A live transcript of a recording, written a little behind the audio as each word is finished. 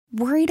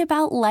Worried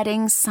about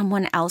letting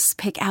someone else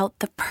pick out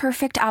the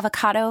perfect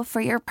avocado for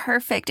your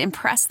perfect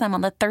impress them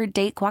on the third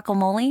date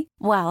guacamole?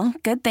 Well,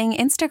 good thing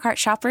Instacart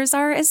shoppers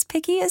are as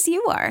picky as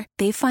you are.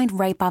 They find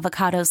ripe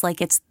avocados like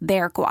it's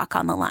their guac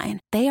on the line.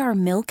 They are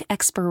milk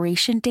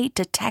expiration date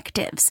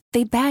detectives.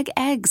 They bag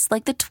eggs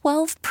like the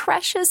 12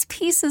 precious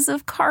pieces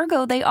of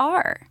cargo they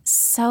are.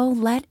 So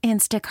let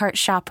Instacart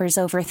shoppers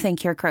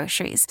overthink your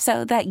groceries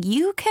so that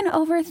you can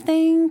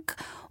overthink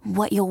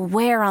what you'll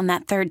wear on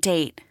that third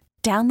date.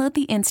 Download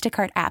the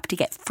Instacart app to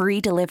get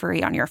free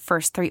delivery on your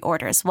first 3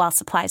 orders while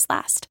supplies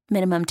last.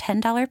 Minimum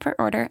 $10 per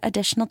order.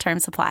 Additional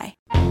terms apply.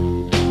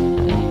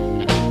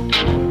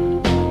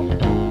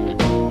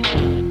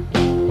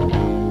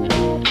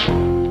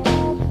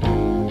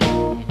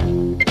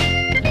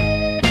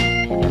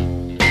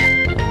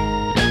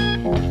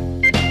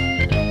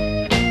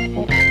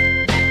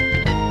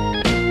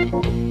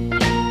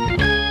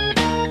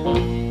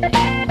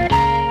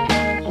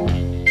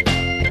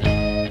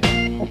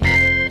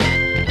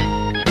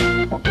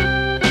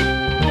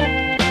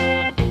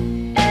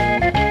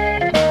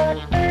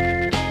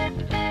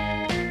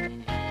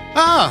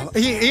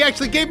 He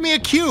actually gave me a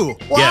cue.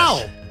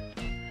 Wow.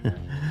 Yes.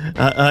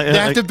 I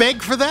have to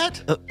beg for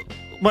that?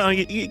 Well,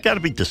 you got to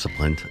be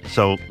disciplined.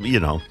 So,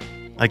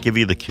 I give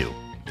you the cue.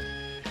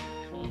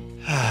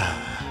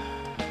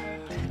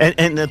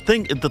 and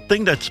the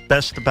thing that's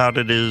best about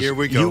it is Here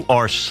we go. You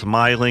are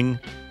smiling.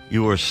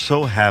 You are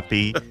so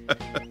happy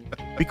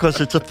because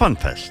it's a fun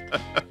fest.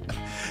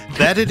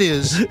 That it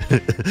is.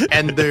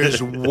 And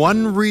there's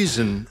one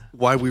reason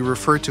why we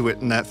refer to it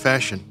in that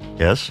fashion.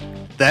 Yes?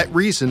 That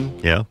reason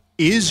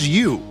is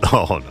you.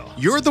 Oh, no.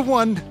 You're the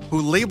one who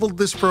labeled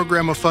this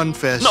program a fun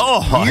fest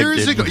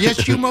years ago.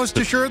 Yes, you most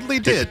assuredly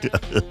did.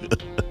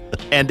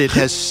 And it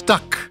has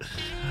stuck.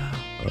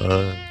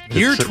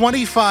 Year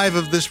 25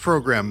 of this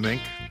program,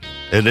 Mink.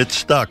 And it's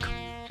stuck.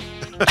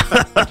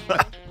 I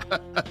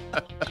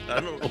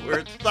don't know where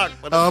it's stuck.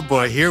 But oh,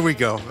 boy, here we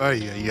go.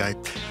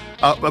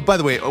 By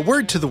the way, a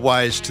word to the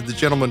wise, to the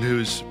gentleman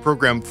whose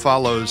program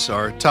follows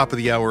our top of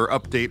the hour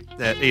update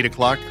at 8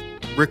 o'clock.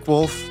 Rick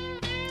Wolf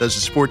does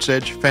the Sports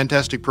Edge.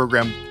 Fantastic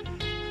program.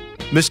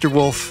 Mr.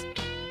 Wolf,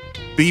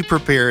 be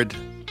prepared.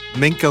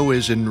 Minko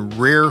is in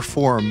rare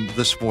form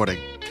this morning.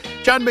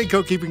 John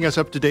Minko keeping us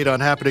up to date on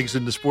happenings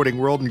in the sporting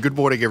world. And good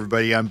morning,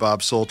 everybody. I'm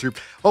Bob Salter.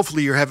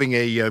 Hopefully you're having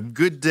a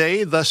good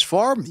day thus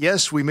far.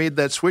 Yes, we made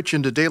that switch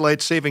into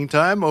daylight saving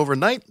time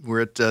overnight.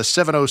 We're at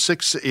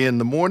 7:06 in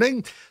the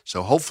morning.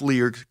 So hopefully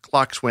your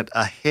clocks went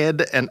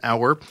ahead an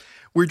hour.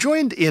 We're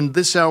joined in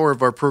this hour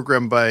of our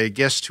program by a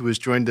guest who has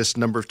joined us a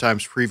number of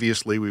times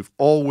previously. We've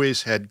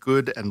always had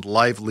good and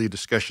lively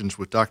discussions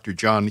with Dr.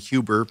 John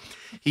Huber.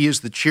 He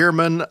is the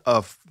chairman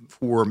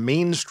for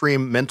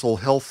Mainstream Mental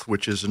Health,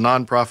 which is a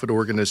nonprofit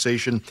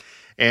organization,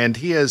 and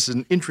he has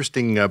an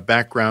interesting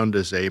background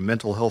as a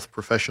mental health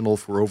professional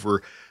for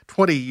over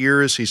 20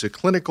 years. He's a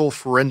clinical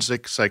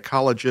forensic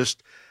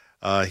psychologist.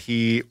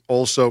 He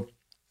also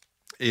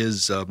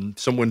is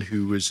someone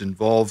who is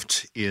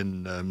involved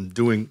in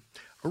doing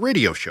a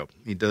radio show.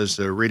 He does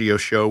a radio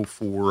show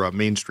for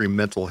Mainstream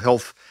Mental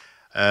Health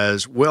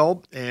as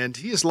well, and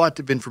he has a lot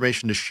of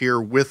information to share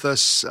with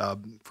us.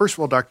 First of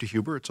all, Dr.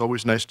 Huber, it's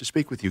always nice to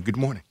speak with you. Good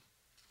morning.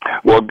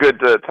 Well, good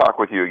to talk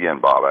with you again,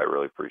 Bob. I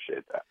really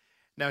appreciate that.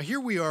 Now, here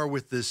we are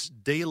with this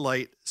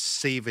daylight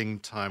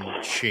saving time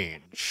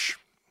change.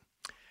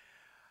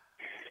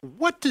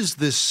 What does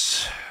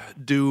this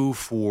do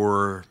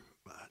for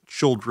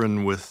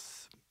children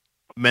with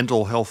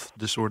mental health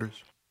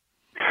disorders?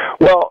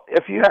 Well,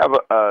 if you have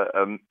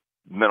a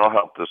mental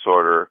health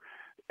disorder,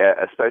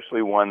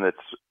 especially one that's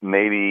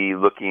maybe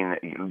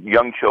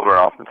young children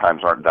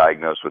oftentimes aren't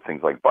diagnosed with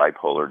things like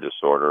bipolar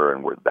disorder,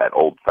 and that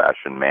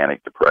old-fashioned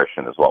manic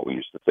depression is what we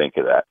used to think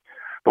of that.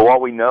 But what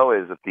we know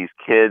is that these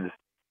kids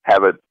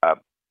have a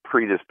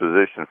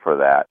predisposition for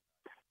that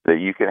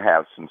you can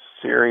have some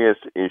serious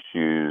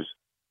issues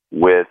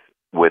with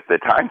the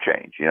time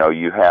change.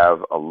 You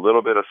have a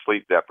little bit of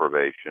sleep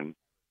deprivation,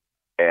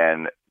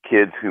 and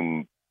kids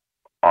who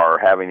are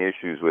having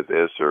issues with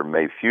this or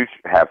may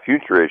have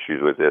future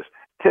issues with this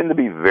tend to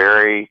be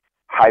very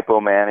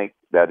hypomanic.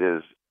 That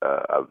is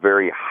a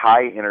very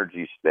high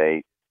energy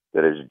state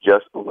that is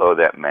just below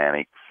that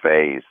manic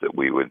phase that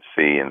we would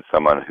see in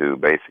someone who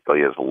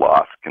basically has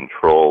lost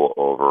control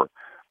over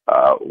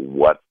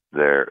what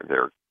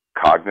their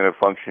cognitive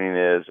functioning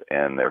is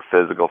and their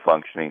physical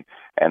functioning,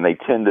 and they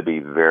tend to be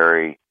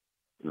very,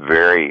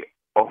 very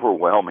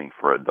overwhelming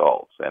for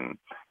adults. And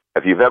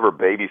if you've ever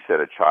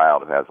babysat a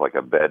child who has like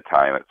a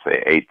bedtime at,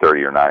 say,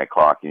 8:30 or 9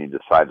 o'clock, and you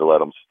decide to let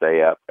them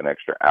stay up an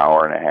extra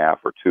hour and a half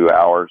or 2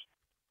 hours,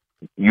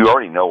 you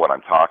already know what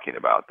I'm talking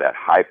about, that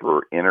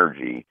hyper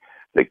energy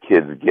that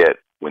kids get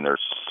when they're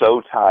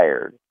so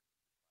tired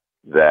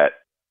that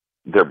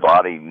their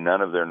body,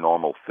 none of their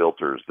normal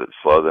filters that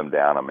slow them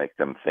down and make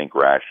them think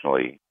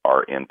rationally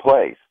are in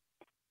place.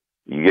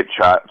 You get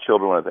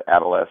children with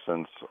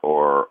adolescents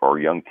or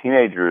young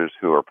teenagers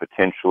who are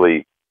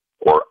potentially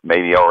or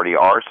maybe already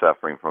are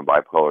suffering from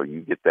bipolar. You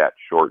get that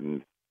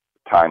shortened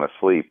time of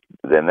sleep,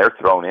 then they're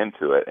thrown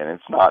into it, and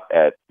it's not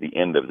at the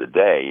end of the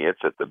day,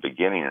 it's at the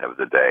beginning of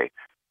the day.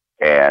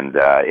 And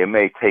it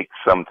may take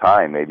some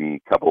time, maybe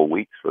a couple of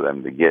weeks, for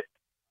them to get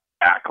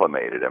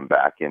acclimated and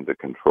back into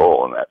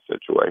control in that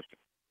situation.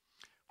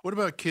 What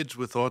about kids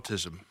with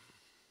autism?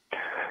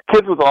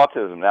 Kids with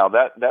autism, now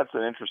that's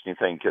an interesting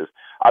thing, because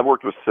I've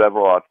worked with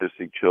several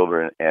autistic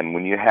children, and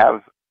when you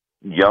have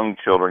young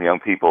children, young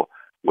people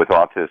with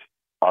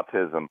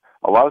autism,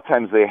 a lot of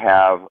times they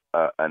have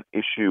an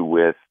issue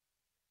with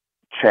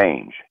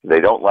change. They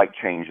don't like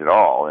change at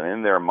all, and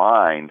in their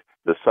mind,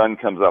 the sun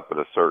comes up at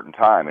a certain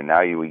time, and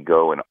now we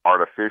go and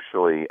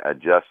artificially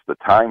adjust the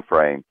time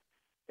frame,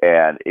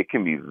 and it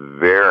can be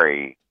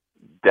very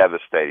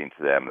devastating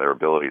to them, their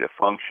ability to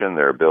function,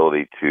 their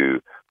ability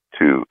to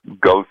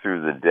go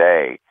through the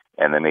day,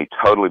 and they may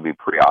totally be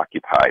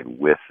preoccupied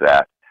with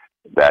that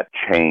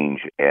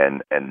change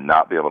and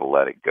not be able to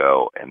let it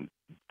go and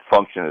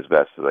function as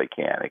best as they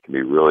can. It can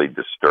be really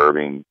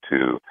disturbing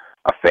to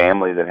a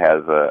family that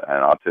has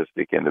an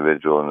autistic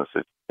individual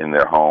in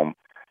their home,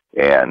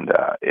 and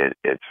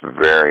it's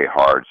very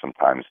hard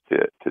sometimes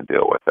to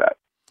deal with that.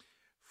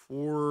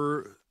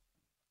 For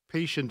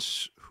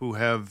patients who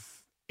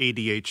have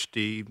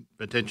ADHD,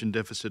 attention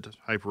deficit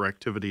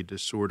hyperactivity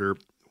disorder,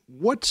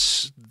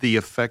 what's the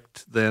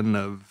effect then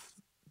of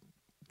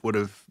what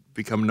have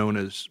become known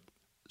as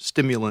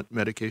stimulant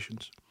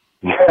medications?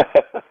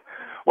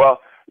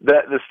 Well,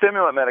 the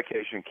stimulant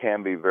medication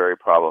can be very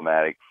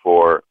problematic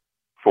for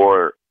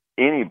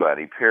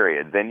anybody,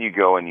 period. Then you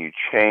go and you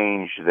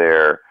change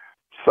their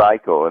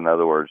cycle. In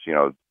other words,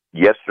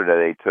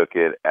 yesterday they took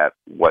it at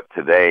what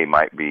today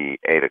might be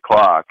 8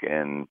 o'clock,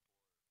 and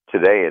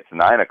today it's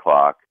 9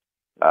 o'clock.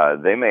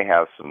 They may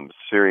have some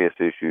serious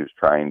issues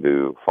trying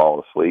to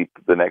fall asleep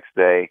the next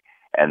day,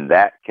 and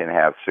that can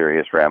have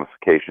serious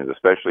ramifications,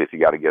 especially if you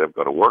got to get up,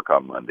 go to work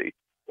on Monday,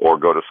 or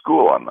go to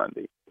school on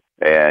Monday.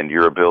 And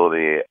your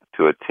ability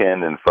to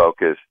attend and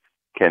focus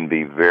can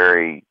be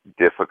very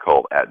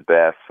difficult at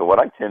best. So what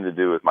I tend to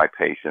do with my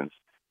patients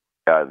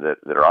that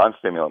are on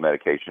stimulant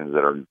medications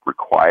that are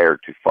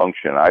required to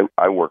function,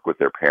 I work with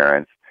their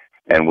parents,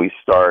 and we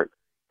start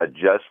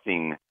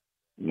adjusting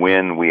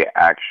when we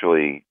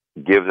actually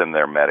give them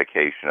their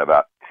medication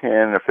about 10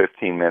 or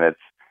 15 minutes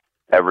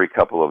every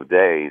couple of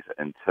days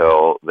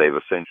until they've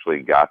essentially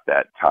got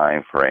that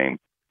time frame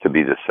to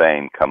be the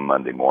same come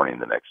Monday morning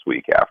the next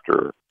week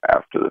after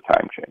the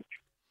time change.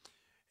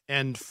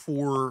 And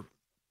for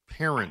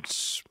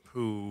parents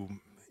who,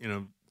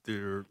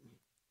 their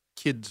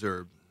kids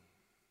are,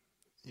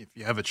 if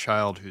you have a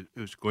child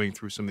who's going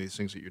through some of these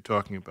things that you're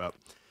talking about,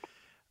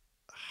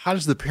 how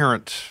does the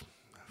parent,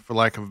 for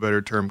lack of a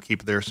better term,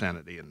 keep their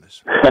sanity in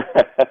this?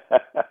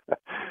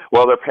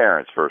 Well, they're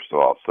parents, first of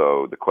all,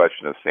 so the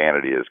question of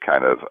sanity is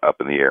kind of up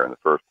in the air in the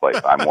first place.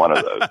 I'm one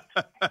of those.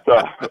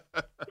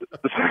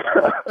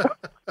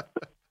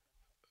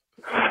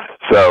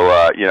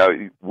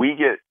 We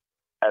get,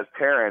 as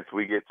parents,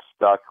 we get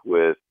stuck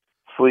with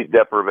sleep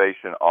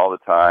deprivation all the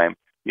time.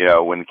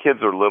 When kids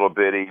are little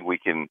bitty, we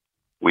can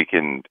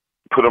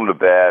put them to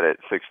bed at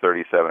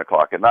 6:30, 7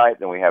 o'clock at night.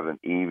 Then we have an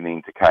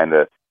evening to kind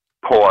of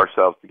pull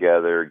ourselves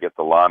together, get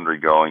the laundry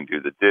going,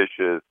 do the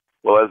dishes.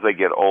 Well, as they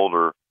get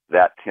older,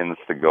 that tends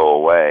to go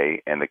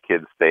away, and the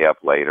kids stay up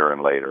later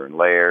and later and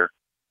later,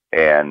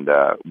 and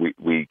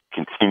we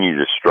continue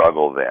to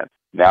struggle then.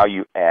 Now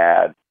you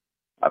add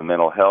a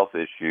mental health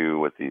issue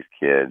with these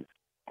kids,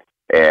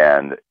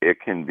 and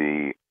it can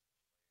be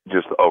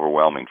just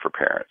overwhelming for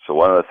parents. So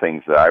one of the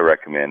things that I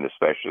recommend,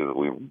 especially as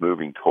we're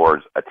moving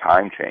towards a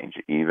time change,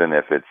 even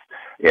if it's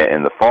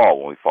in the fall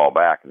when we fall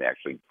back and they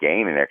actually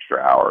gain an extra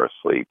hour of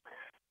sleep,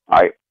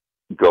 I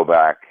go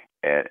back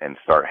and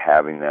start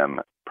having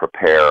them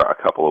prepare a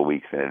couple of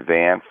weeks in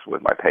advance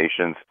with my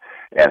patients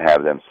and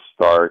have them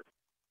start,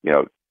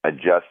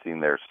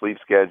 adjusting their sleep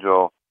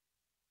schedule.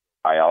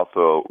 I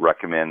also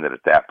recommend that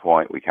at that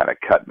point we kind of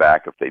cut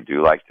back if they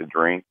do like to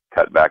drink,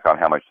 cut back on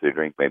how much they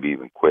drink, maybe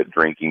even quit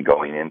drinking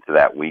going into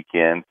that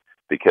weekend,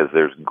 because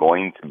there's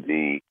going to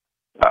be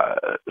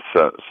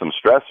some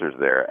stressors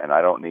there, and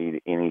I don't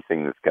need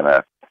anything that's going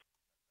to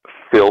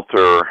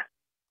filter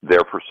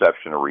their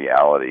perception of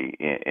reality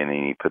in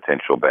any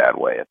potential bad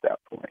way at that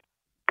point,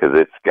 because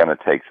it's going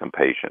to take some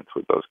patience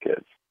with those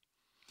kids.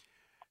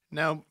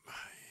 Now,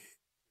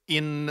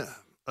 in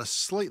a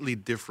slightly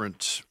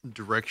different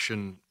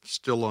direction,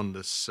 still on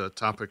this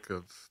topic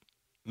of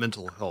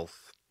mental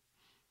health,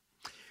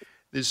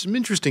 there's some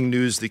interesting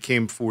news that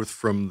came forth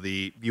from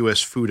the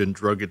U.S. Food and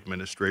Drug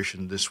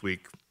Administration this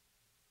week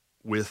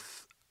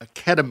with a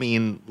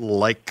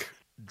ketamine-like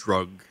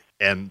drug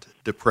and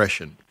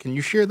depression. Can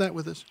you share that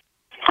with us?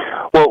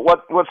 Well,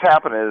 what's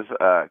happened is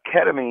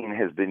ketamine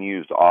has been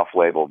used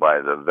off-label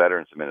by the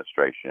Veterans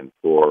Administration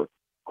for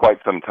quite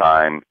some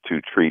time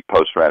to treat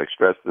post-traumatic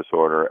stress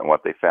disorder, and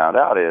what they found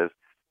out is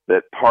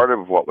that part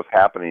of what was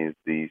happening is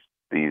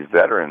these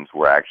veterans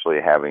were actually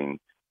having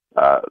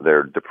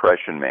their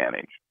depression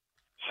managed.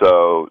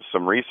 So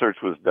some research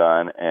was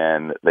done,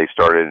 and they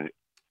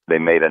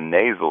made a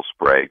nasal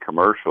spray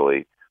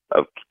commercially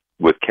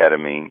with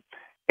ketamine,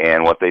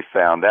 And what they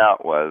found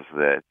out was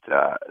that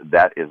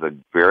that is a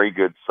very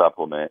good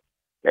supplement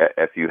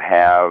if you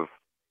have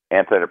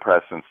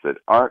antidepressants that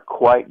aren't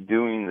quite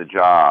doing the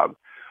job.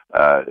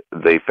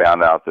 They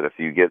found out that if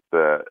you get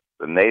the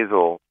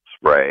nasal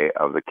spray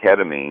of the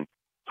ketamine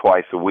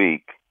twice a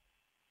week,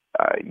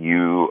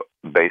 you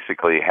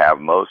basically have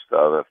most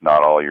of, if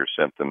not all, your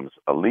symptoms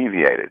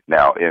alleviated.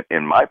 Now,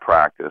 in my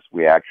practice,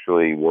 we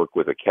actually work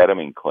with a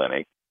ketamine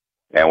clinic,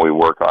 and we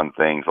work on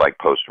things like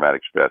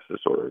post-traumatic stress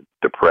disorder,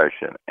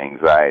 depression,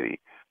 anxiety.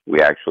 We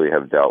actually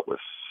have dealt with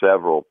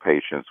several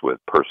patients with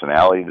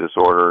personality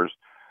disorders,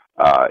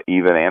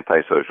 even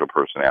antisocial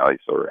personality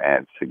disorder,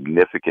 and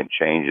significant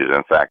changes.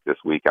 In fact, this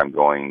week I'm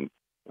going,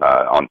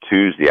 on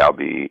Tuesday, I'll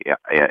be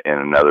in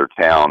another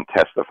town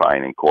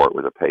testifying in court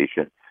with a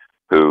patient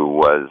who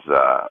was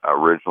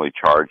originally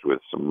charged with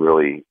some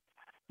really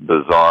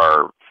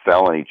bizarre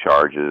felony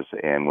charges,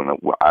 and when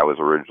I was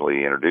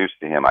originally introduced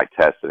to him, I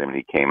tested him, and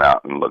he came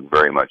out and looked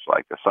very much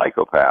like a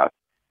psychopath.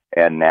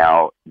 And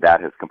now that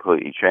has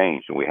completely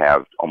changed, and we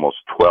have almost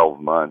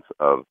 12 months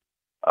of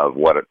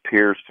what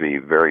appears to be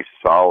very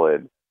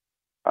solid,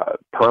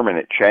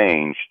 permanent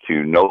change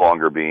to no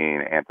longer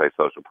being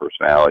antisocial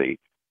personality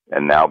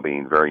and now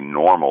being very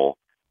normal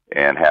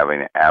and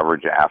having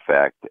average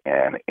affect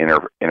and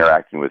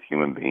interacting with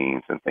human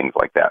beings and things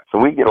like that. So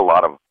we get a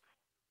lot of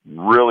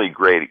really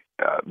great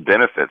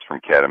benefits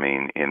from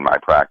ketamine in my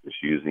practice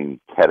using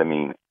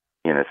ketamine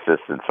in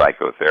assisted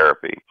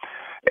psychotherapy.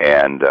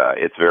 And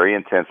it's very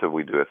intensive.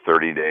 We do a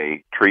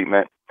 30-day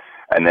treatment,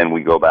 and then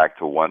we go back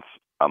to once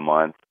a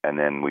month, and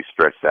then we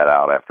stretch that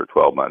out after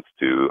 12 months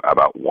to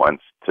about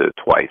once to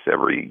twice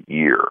every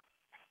year.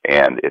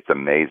 And it's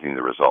amazing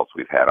the results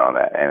we've had on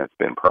that, and it's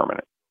been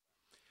permanent.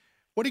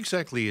 What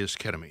exactly is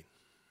ketamine?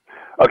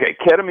 Okay,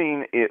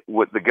 ketamine,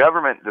 what the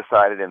government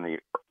decided in the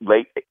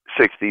late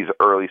 60s,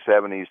 early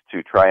 70s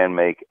to try and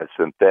make a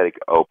synthetic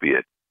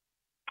opiate.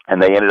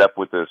 And they ended up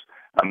with this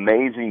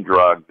amazing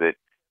drug that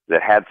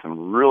had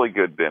some really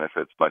good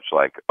benefits, much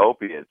like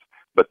opiates,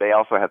 but they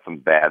also had some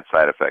bad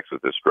side effects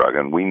with this drug.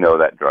 And we know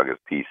that drug is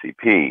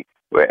PCP,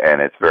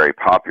 and it's very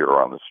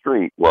popular on the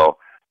street. Well,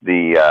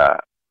 the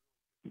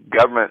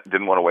government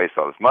didn't want to waste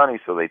all this money,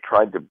 so they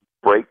tried to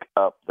break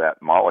up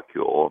that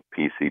molecule of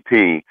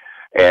PCP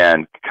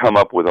and come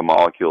up with a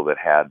molecule that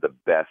had the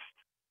best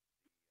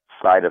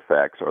side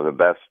effects or the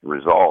best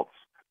results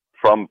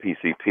from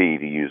PCP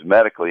to use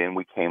medically, and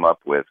we came up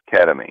with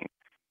ketamine.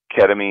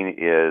 Ketamine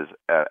is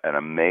an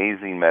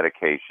amazing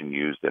medication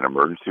used in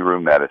emergency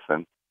room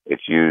medicine.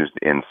 It's used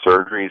in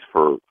surgeries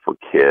for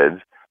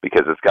kids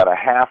because it's got a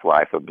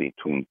half-life of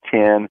between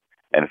 10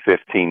 and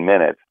 15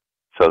 minutes.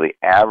 So the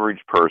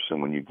average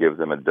person, when you give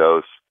them a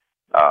dose,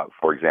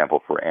 for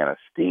example, for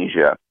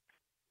anesthesia,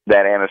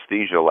 that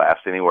anesthesia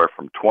lasts anywhere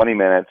from 20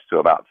 minutes to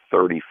about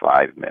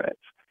 35 minutes.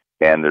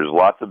 And there's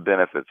lots of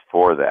benefits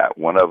for that.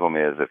 One of them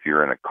is if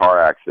you're in a car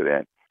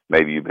accident,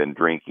 maybe you've been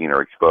drinking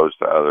or exposed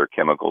to other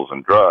chemicals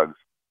and drugs,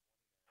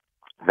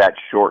 that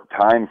short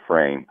time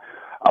frame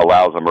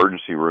allows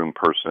emergency room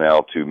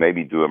personnel to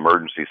maybe do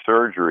emergency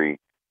surgery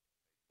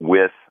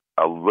with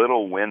a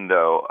little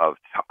window of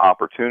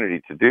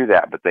opportunity to do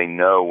that, but they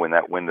know when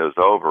that window's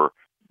over,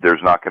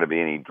 there's not going to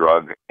be any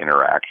drug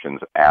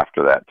interactions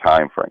after that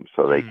time frame.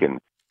 So they can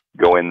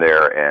go in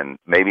there and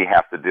maybe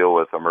have to deal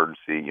with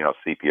emergency,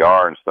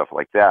 CPR and stuff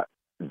like that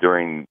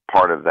during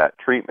part of that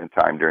treatment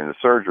time during the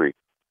surgery.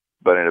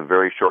 But in a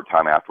very short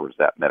time afterwards,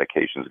 that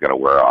medication is going to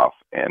wear off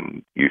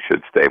and you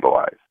should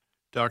stabilize.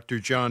 Dr.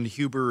 John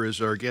Huber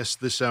is our guest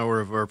this hour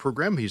of our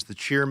program. He's the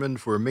chairman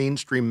for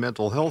Mainstream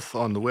Mental Health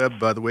on the web,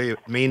 by the way,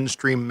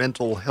 Mainstream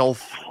Mental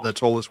Health,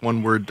 that's all this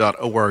one word,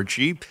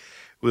 .org.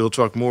 We'll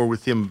talk more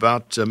with him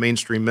about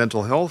mainstream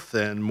mental health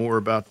and more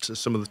about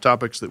some of the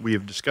topics that we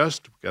have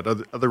discussed. We've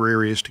got other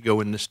areas to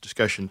go in this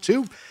discussion,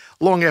 too.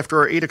 Long after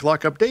our 8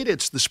 o'clock update,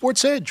 it's The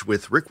Sports Edge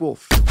with Rick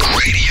Wolf.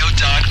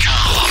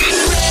 Radio.com.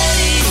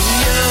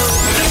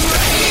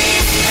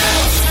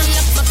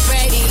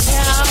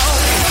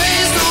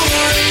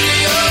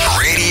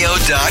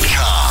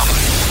 Radio.com.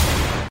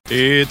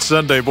 It's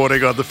Sunday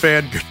morning on The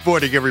Fan. Good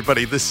morning,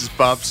 everybody. This is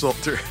Bob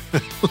Salter.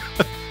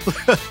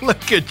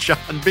 Look at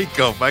John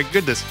Miko. My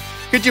goodness.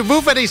 Could you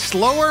move any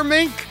slower,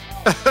 Mink?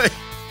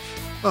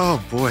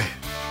 Oh, boy.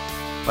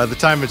 By the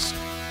time it's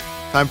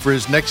time for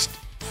his next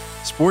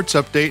sports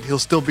update, he'll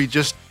still be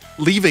just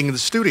leaving the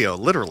studio,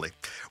 literally.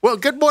 Well,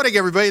 good morning,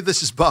 everybody.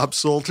 This is Bob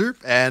Salter,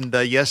 and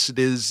yes, it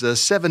is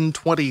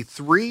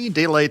 7:23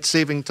 Daylight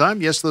Saving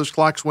Time. Yes, those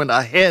clocks went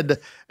ahead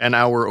an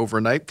hour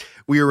overnight.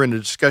 We are in a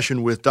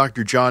discussion with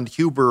Dr. John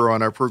Huber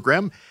on our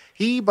program.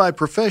 He, by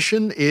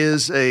profession,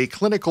 is a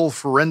clinical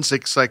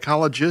forensic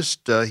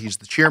psychologist. He's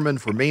the chairman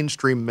for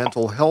Mainstream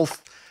Mental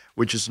Health,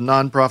 which is a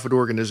nonprofit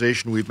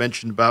organization we've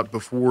mentioned about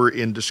before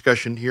in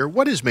discussion here.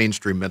 What is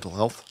Mainstream Mental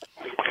Health?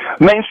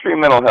 Mainstream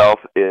Mental Health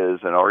is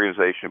an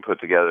organization put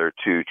together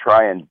to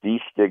try and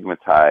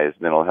destigmatize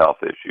mental health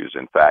issues.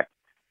 In fact,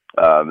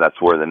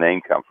 that's where the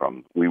name comes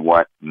from. We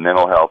want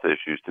mental health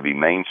issues to be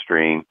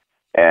mainstream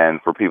and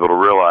for people to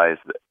realize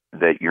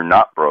that you're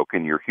not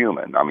broken, you're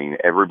human. I mean,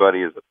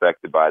 everybody is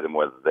affected by them,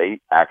 whether they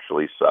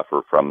actually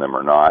suffer from them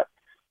or not.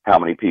 How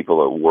many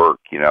people at work,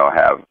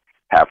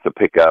 have to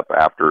pick up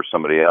after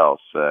somebody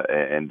else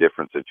in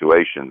different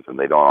situations, and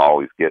they don't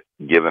always get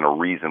given a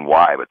reason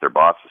why, but their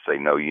bosses say,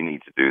 no, you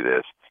need to do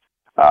this.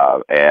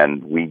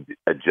 And we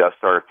adjust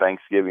our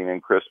Thanksgiving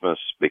and Christmas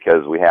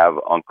because we have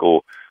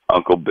Uncle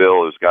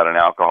Bill who's got an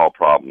alcohol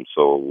problem,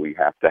 so we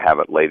have to have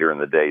it later in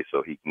the day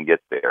so he can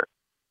get there.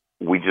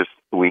 We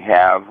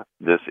have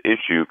this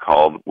issue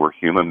called we're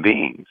human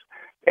beings,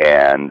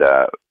 and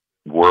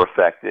we're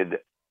affected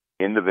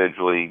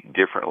individually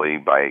differently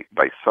by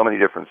so many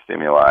different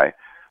stimuli,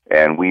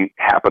 and we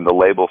happen to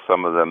label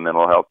some of them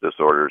mental health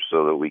disorders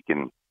so that we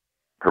can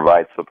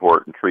provide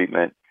support and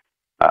treatment,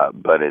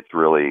 but it's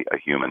really a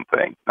human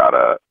thing, not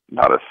a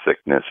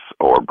sickness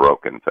or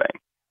broken thing.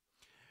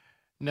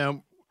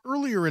 Now,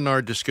 earlier in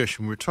our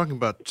discussion, we were talking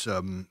about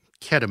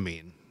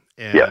ketamine,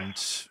 and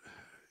yes.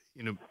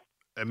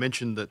 I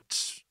mentioned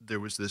that there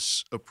was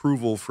this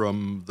approval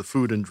from the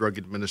Food and Drug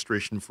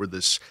Administration for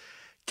this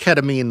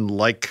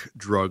ketamine-like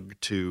drug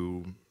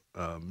to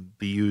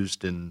be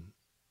used in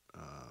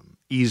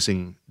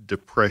easing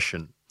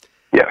depression.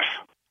 Yes.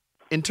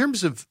 In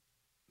terms of,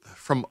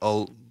 from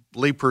a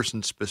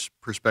layperson's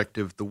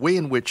perspective, the way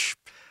in which,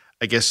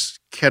 I guess,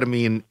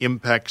 ketamine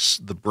impacts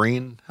the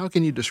brain, how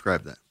can you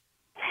describe that?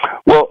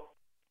 Well,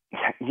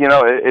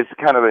 it's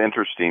kind of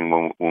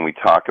interesting when we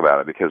talk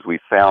about it, because we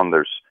found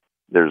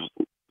there's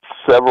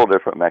several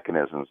different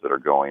mechanisms that are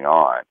going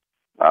on.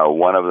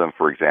 One of them,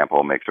 for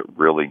example, makes it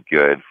really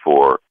good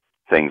for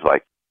things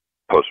like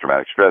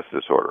post-traumatic stress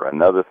disorder.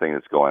 Another thing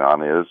that's going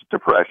on is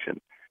depression.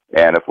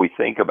 And if we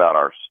think about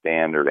our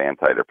standard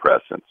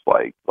antidepressants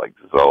like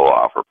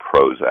Zoloft or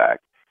Prozac,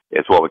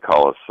 it's what we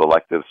call a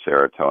selective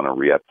serotonin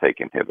reuptake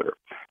inhibitor.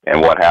 And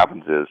what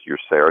happens is your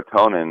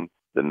serotonin,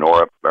 the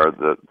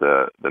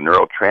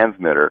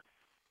neurotransmitter,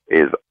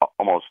 is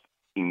almost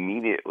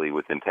immediately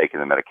within taking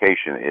the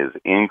medication is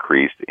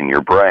increased in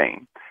your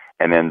brain.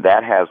 And then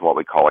that has what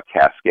we call a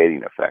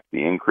cascading effect.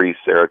 The increased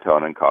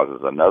serotonin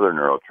causes another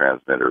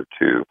neurotransmitter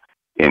to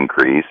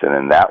increase, and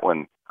then that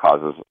one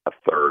causes a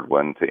third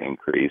one to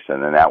increase,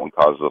 and then that one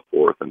causes a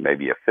fourth and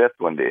maybe a fifth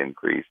one to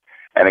increase.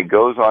 And it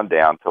goes on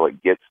down till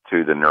it gets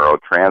to the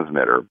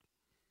neurotransmitter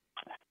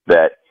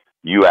that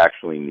you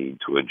actually need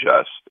to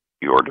adjust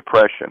your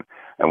depression.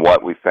 And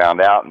what we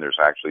found out, and there's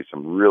actually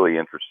some really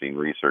interesting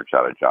research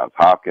out of Johns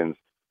Hopkins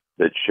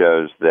that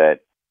shows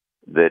that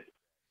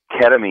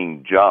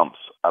ketamine jumps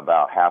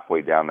about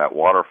halfway down that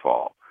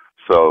waterfall.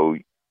 So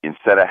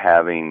instead of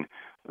having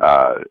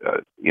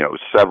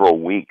several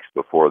weeks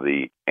before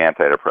the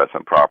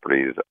antidepressant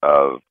properties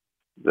of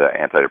the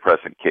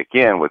antidepressant kick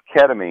in, with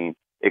ketamine,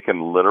 it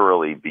can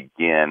literally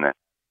begin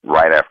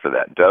right after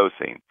that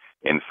dosing.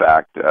 In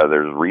fact,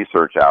 there's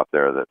research out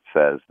there that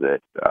says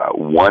that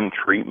one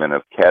treatment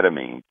of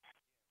ketamine,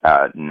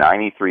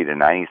 93 to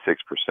 96%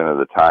 of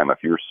the time, if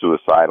you're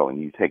suicidal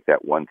and you take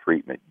that one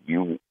treatment,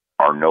 you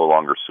are no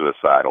longer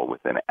suicidal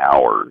within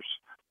hours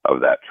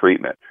of that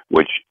treatment,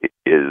 which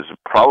is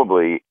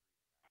probably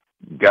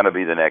going to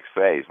be the next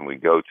phase when we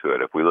go to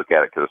it. If we look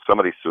at it, because if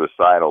somebody's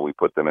suicidal, we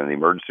put them in the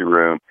emergency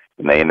room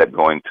and they end up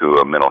going to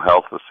a mental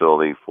health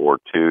facility for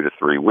 2 to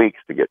 3 weeks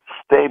to get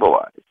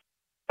stabilized.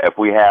 If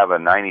we have a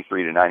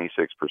 93 to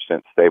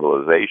 96%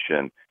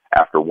 stabilization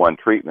after one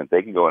treatment,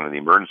 they can go into the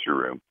emergency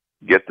room,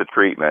 get the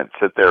treatment,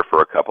 sit there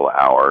for a couple of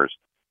hours,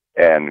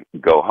 and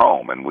go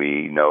home. And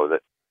we know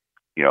that,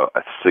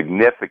 a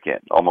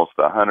significant, almost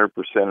 100%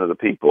 of the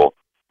people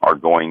are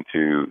going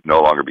to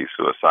no longer be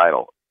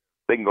suicidal.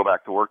 They can go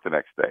back to work the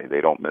next day.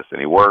 They don't miss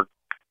any work.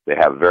 They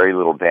have very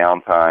little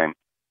downtime.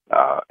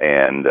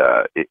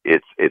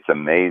 It's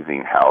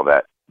amazing how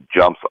that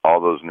jumps all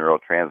those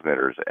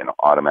neurotransmitters and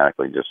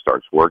automatically just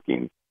starts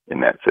working in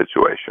that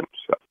situation.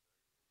 So.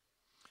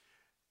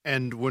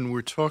 And when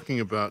we're talking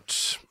about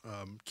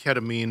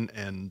ketamine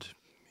and,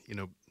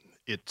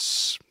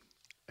 its,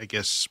 I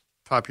guess,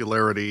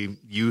 popularity,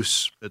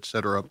 use, et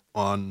cetera,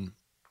 on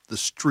the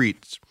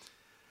streets,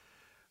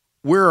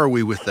 where are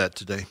we with that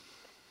today?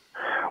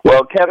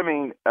 Well,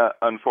 ketamine,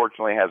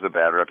 unfortunately, has a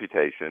bad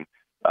reputation.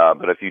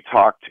 But if you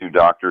talk to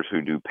doctors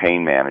who do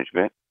pain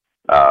management,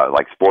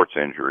 like sports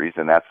injuries,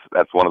 and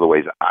that's one of the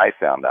ways I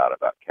found out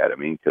about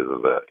ketamine, because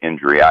of the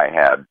injury I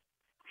had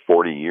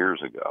 40 years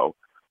ago.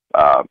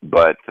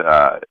 But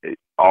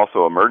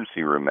also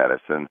emergency room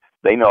medicine,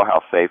 they know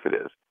how safe it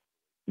is.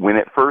 When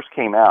it first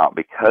came out,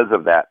 because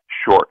of that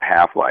short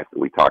half-life that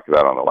we talked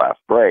about on the last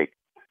break,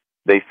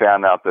 they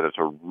found out that it's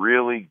a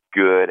really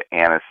good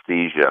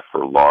anesthesia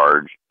for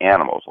large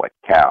animals like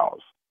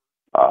cows,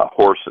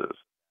 horses,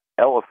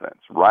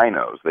 elephants,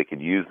 rhinos. They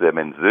could use them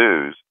in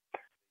zoos.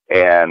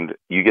 And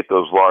you get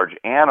those large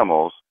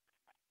animals,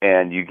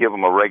 and you give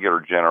them a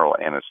regular general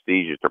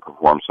anesthesia to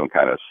perform some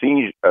kind of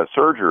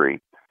surgery,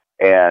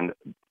 and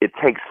it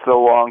takes so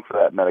long for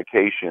that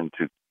medication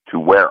to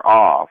wear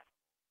off.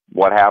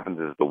 What happens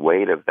is the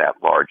weight of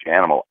that large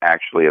animal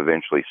actually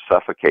eventually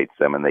suffocates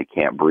them, and they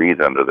can't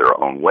breathe under their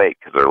own weight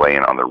because they're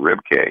laying on their rib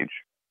cage.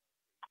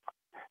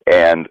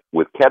 And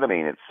with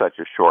ketamine, it's such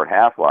a short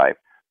half-life,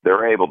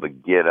 they're able to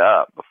get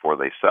up before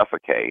they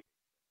suffocate.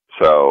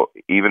 So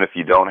even if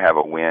you don't have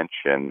a winch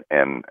and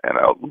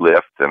a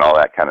lift and all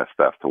that kind of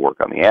stuff to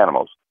work on the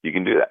animals, you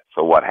can do that.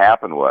 So what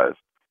happened was,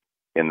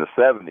 in the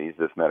 70s,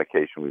 this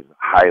medication was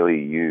highly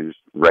used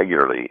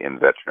regularly in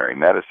veterinary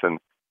medicine.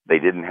 They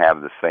didn't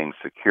have the same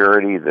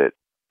security that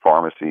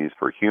pharmacies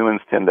for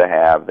humans tend to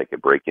have. They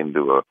could break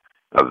into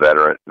a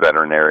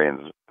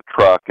veterinarian's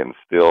truck and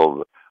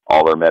steal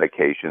all their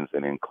medications,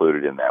 and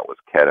included in that was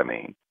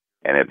ketamine.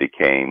 And it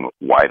became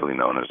widely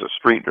known as a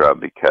street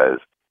drug because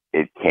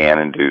it can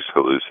induce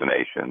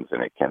hallucinations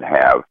and it can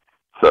have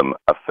some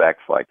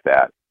effects like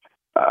that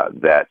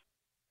that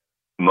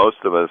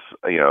most of us,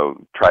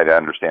 try to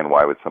understand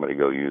why would somebody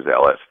go use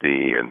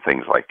LSD and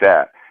things like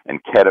that.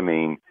 And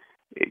ketamine,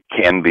 it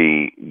can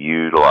be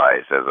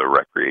utilized as a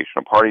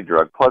recreational party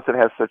drug. Plus, it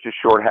has such a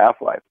short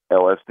half-life.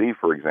 LSD,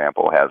 for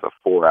example, has a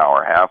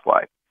 4-hour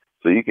half-life.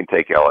 So you can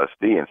take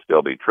LSD and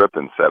still be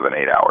tripping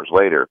 7-8 hours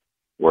later,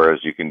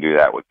 whereas you can do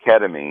that with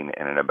ketamine,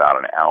 and in about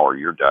an hour,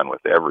 you're done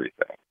with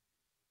everything.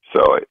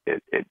 So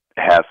it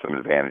has some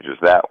advantages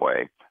that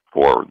way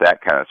for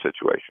that kind of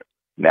situation.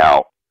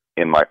 Now,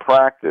 in my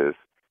practice,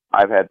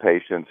 I've had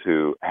patients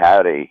who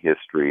had a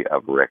history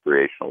of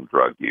recreational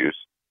drug use,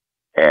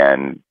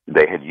 and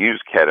they had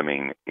used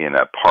ketamine in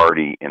a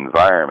party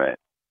environment,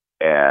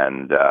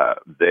 and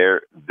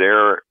their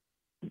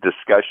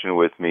discussion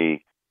with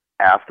me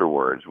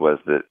afterwards was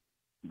that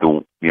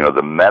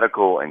the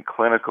medical and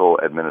clinical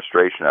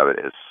administration of it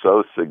is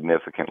so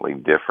significantly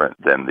different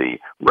than the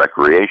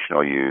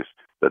recreational use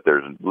that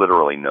there's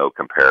literally no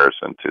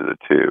comparison to the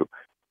two.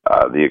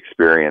 The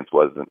experience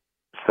wasn't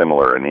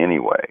similar in any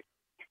way.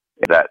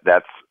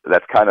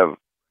 That's kind of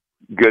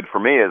good for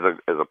me as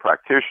a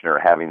practitioner,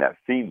 having that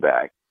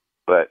feedback,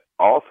 but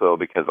also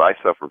because I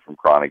suffer from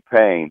chronic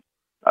pain,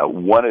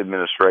 one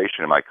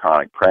administration of my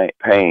chronic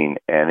pain,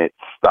 and it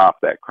stopped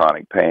that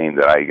chronic pain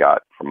that I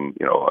got from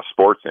a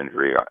sports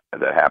injury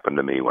that happened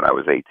to me when I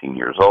was 18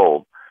 years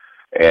old,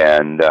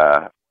 and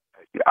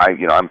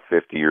I'm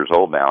 50 years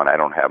old now, and I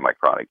don't have my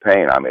chronic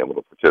pain. I'm able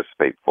to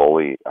participate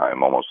fully.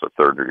 I'm almost a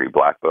third-degree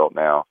black belt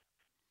now,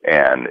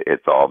 and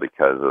it's all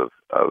because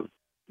of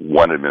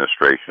one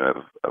administration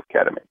of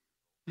ketamine.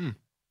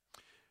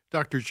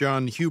 Dr.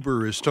 John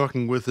Huber is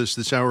talking with us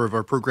this hour of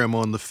our program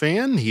On the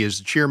Fan. He is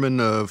the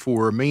chairman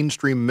for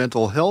Mainstream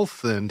Mental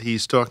Health, and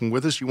he's talking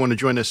with us. You want to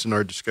join us in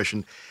our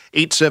discussion,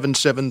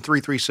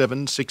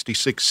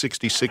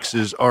 877-337-6666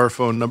 is our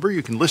phone number.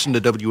 You can listen to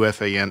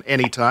WFAN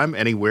anytime,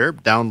 anywhere.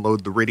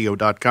 Download the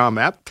radio.com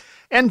app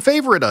and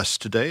favorite us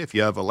today. If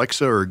you have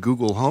Alexa or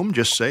Google Home,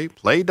 just say,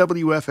 play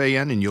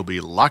WFAN, and you'll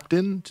be locked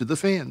in to the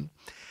fan.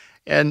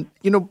 And,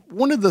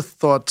 one of the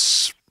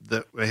thoughts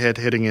that I had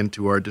heading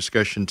into our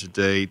discussion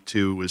today,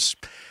 too, was,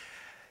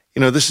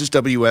 this is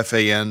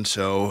WFAN,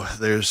 so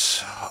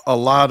there's a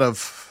lot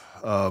of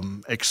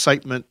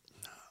excitement,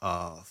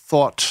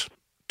 thought,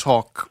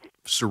 talk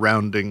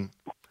surrounding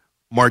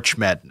March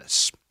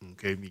Madness.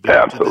 Okay, you get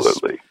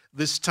Absolutely. Into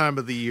this time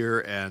of the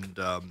year, and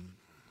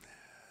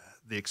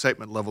the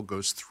excitement level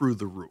goes through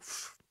the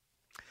roof.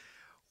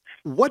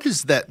 What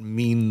does that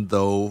mean,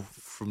 though,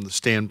 from the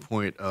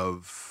standpoint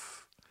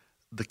of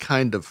the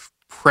kind of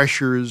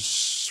pressures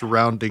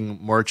surrounding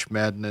March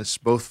Madness,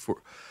 both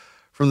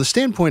from the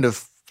standpoint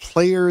of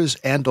players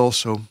and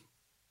also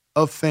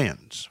of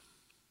fans?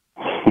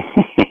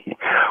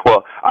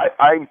 Well,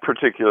 I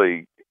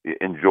particularly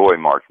enjoy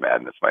March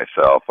Madness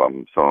myself.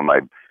 Some of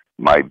my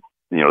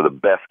the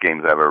best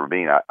games I've ever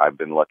been. I've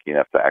been lucky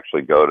enough to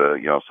actually go to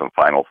some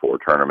Final Four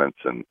tournaments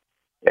and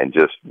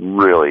just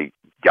really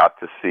got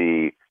to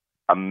see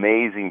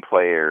amazing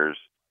players,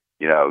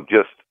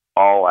 just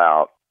all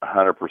out.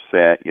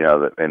 100%,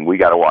 and we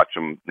got to watch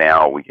them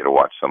now. We get to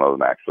watch some of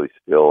them actually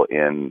still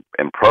in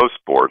pro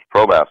sports,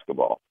 pro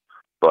basketball.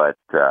 But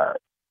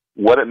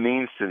what it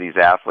means to these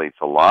athletes,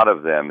 a lot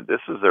of them,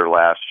 this is their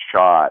last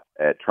shot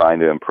at trying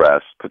to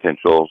impress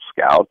potential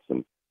scouts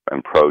and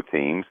pro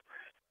teams.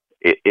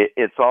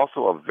 It's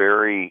also a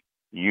very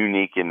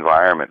unique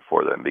environment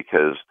for them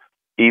because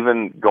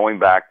even going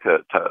back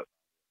to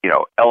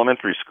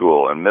elementary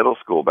school and middle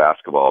school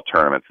basketball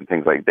tournaments and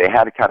things like, they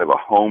had a kind of a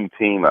home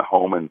team, a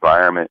home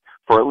environment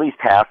for at least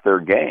half their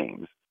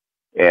games.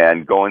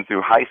 And going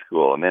through high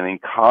school and then in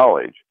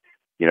college,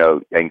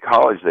 in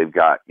college they've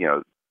got,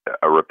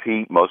 a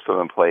repeat. Most of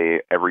them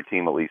play every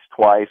team at least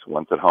twice,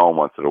 once at home,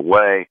 once at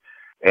away.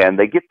 And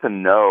they get to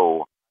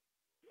know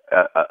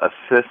a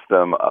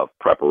system of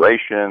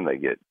preparation. They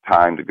get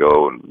time to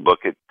go and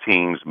look at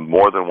teams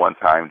more than one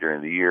time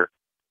during the year.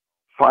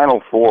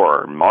 Final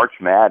Four, March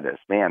Madness,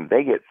 man,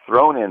 they get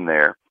thrown in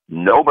there.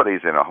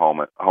 Nobody's in a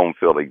home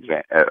field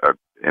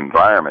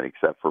environment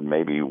except for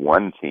maybe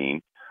one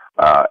team.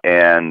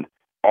 And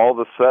all of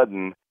a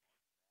sudden,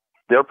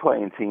 they're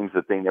playing teams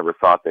that they never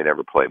thought they'd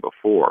ever play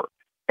before.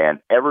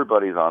 And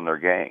everybody's on their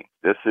game.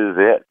 This is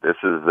it. This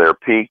is their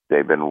peak.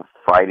 They've been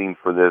fighting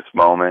for this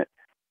moment.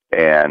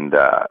 And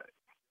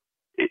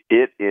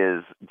it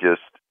is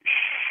just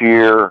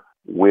sheer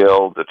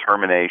will,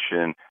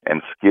 determination,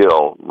 and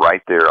skill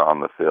right there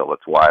on the field.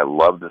 That's why I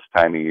love this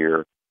time of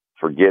year.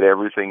 Forget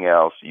everything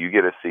else. You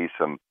get to see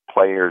some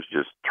players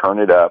just turn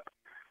it up.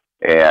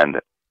 And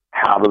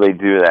how do they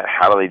do that?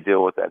 How do they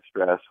deal with that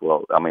stress?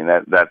 Well, I mean,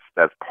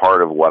 that's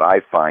part of what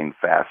I find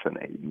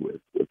fascinating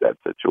with that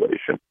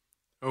situation.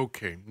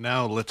 Okay,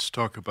 now let's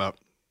talk about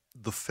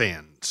the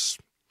fans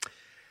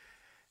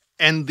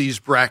and these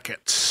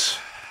brackets.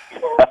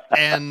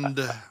 And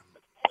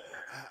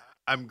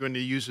I'm going to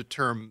use a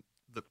term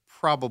that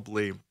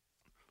probably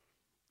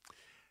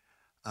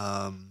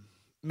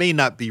may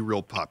not be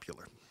real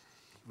popular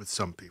with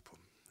some people.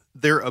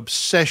 Their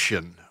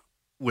obsession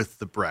with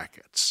the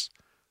brackets.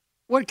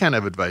 What kind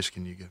of advice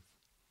can you give?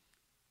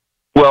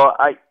 Well,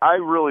 I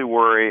really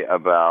worry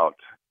about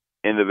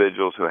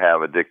individuals who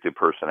have addictive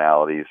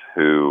personalities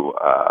who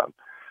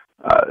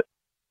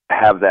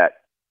have that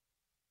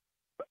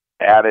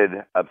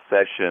added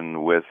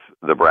obsession with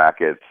the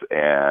brackets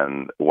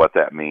and what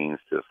that means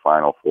to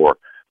Final Four.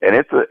 And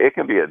it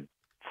can be a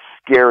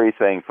scary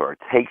thing for it.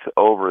 It takes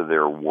over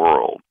their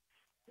world.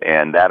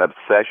 And that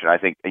obsession, I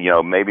think,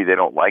 maybe they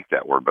don't like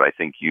that word, but I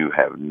think you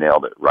have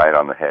nailed it right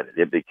on the head.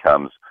 It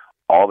becomes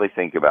all they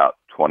think about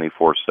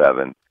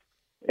 24/7.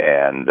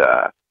 And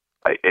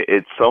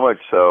it's so much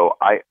so,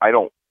 I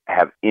don't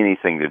have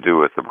anything to do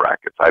with the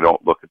brackets. I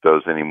don't look at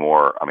those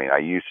anymore. I mean, I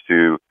used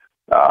to,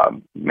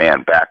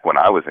 back when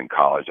I was in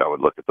college, I would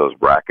look at those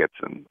brackets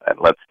and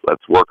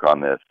let's work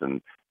on this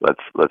and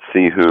let's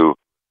see who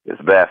is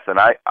best. And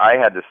I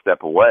had to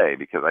step away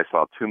because I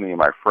saw too many of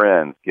my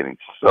friends getting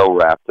so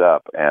wrapped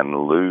up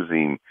and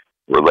losing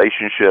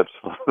relationships,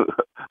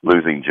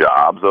 losing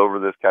jobs over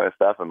this kind of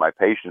stuff. And my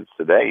patients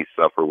today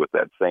suffer with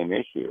that same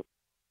issue.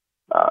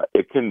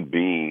 It can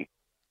be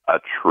a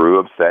true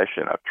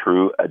obsession, a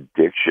true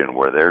addiction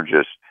where they're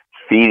just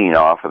feeding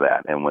off of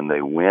that. And when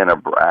they win a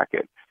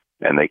bracket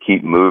and they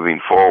keep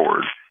moving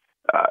forward,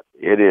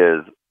 it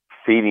is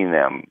feeding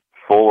them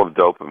full of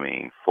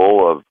dopamine,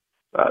 full of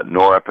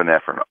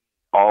norepinephrine,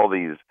 all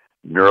these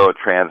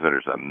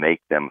neurotransmitters that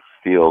make them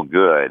feel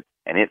good,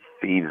 and it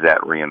feeds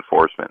that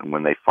reinforcement. And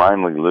when they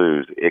finally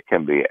lose, it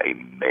can be a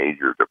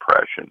major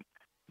depression,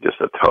 just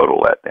a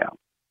total letdown.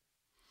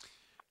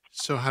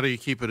 So how do you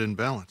keep it in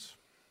balance?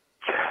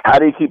 How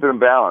do you keep it in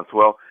balance?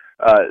 Well,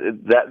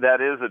 that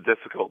is a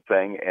difficult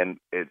thing, and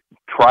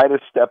try to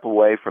step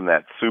away from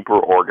that super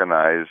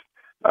organized,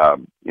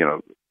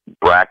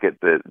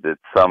 bracket that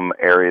some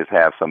areas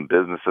have, some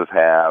businesses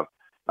have.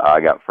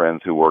 I got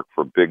friends who work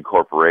for big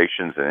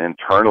corporations, and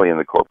internally in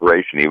the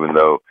corporation, even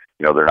though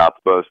they're not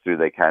supposed to,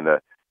 they kind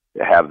of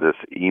have this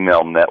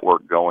email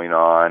network going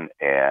on,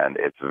 and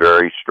it's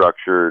very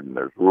structured, and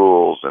there's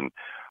rules, and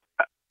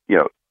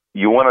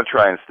you want to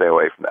try and stay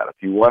away from that.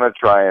 If you want to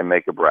try and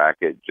make a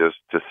bracket just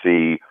to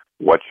see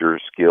what your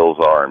skills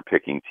are in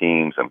picking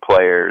teams and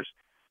players,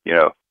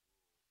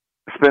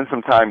 spend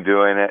some time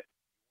doing it,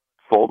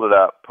 fold it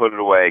up, put it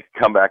away,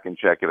 come back and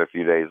check it a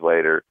few days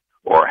later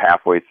or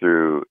halfway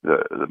through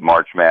the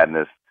March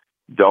Madness.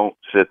 Don't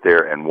sit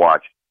there and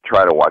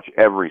try to watch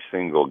every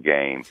single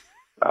game.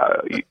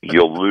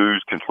 You'll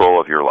lose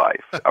control of your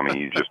life. I mean,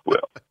 you just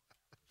will.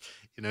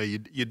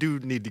 You do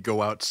need to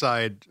go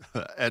outside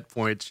at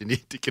points. You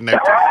need to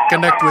connect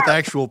with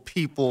actual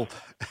people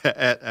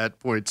at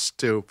points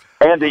too.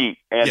 And eat.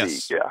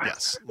 Yes, yeah.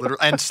 Yes, literally.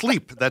 And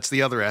sleep. That's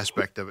the other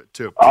aspect of it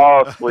too.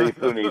 Oh, sleep.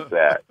 Who needs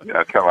that?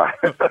 Come on.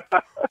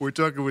 We're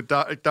talking with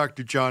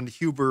Dr. John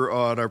Huber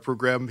on our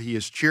program. He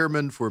is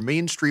chairman for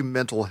Mainstream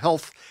Mental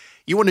Health.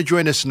 You want to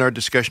join us in our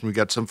discussion? We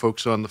got some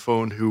folks on the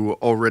phone who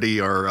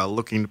already are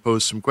looking to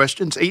pose some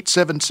questions.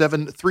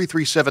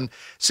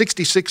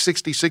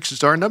 877-337-6666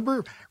 is our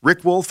number.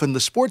 Rick Wolf and the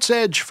Sports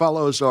Edge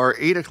follows our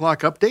 8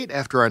 o'clock update.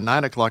 After our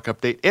 9 o'clock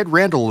update, Ed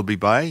Randall will be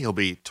by. He'll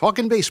be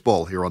talking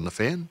baseball here on The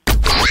Fan.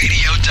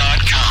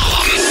 Radio.com.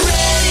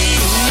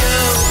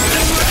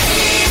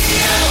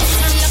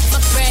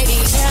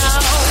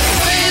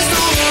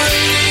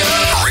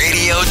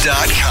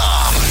 Radio.com.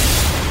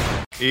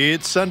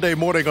 It's Sunday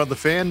morning on The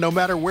Fan, no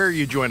matter where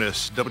you join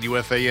us,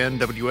 WFAN,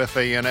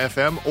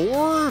 WFAN-FM,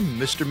 or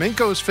Mr.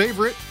 Minko's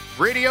favorite,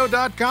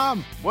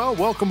 Radio.com. Well,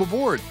 welcome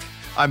aboard.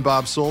 I'm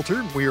Bob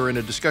Salter. We are in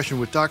a discussion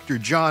with Dr.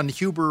 John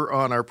Huber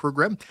on our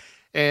program,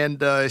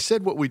 and I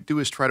said what we do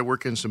is try to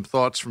work in some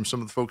thoughts from some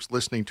of the folks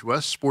listening to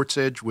us. Sports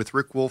Edge with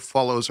Rick Wolf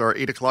follows our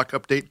 8 o'clock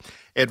update.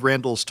 Ed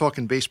Randall's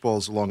Talking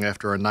Baseballs along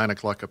after our 9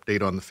 o'clock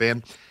update on The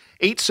Fan.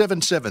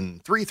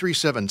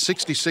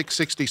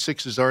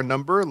 877-337-6666 is our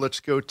number. Let's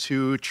go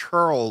to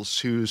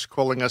Charles, who's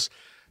calling us.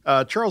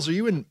 Charles, are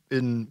you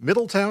in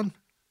Middletown?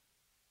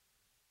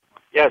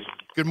 Yes.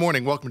 Good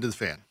morning. Welcome to The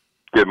Fan.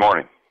 Good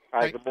morning.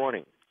 Hi, good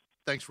morning.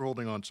 Thanks for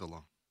holding on so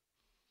long.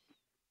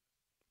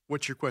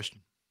 What's your question?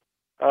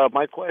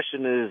 My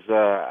question is,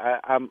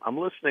 I'm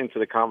listening to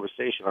the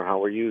conversation on how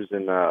we're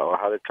using, or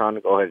how they're trying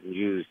to go ahead and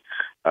use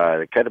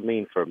the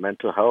ketamine for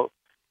mental health.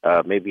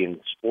 Maybe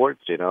in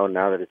sports, now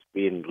that it's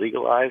being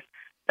legalized.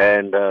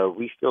 And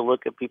we still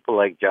look at people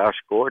like Josh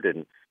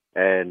Gordon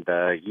and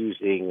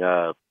using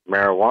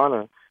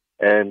marijuana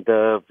and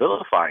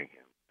vilifying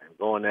him and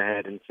going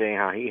ahead and saying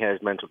how he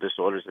has mental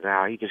disorders and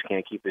how he just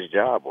can't keep his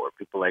job, or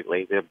people like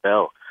Le'Veon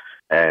Bell,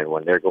 and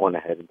when they're going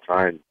ahead and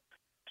trying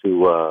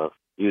to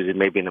use it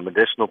maybe in a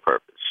medicinal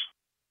purpose.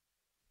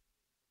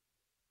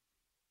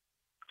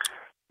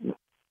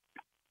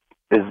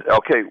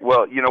 Okay,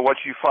 well, what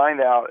you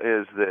find out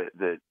is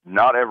that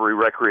not every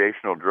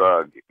recreational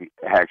drug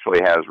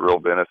actually has real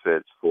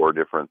benefits for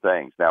different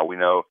things. Now, we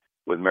know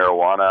with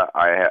marijuana,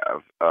 I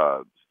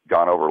have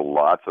gone over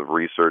lots of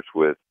research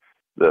with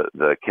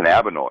the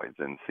cannabinoids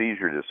and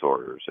seizure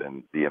disorders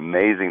and the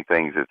amazing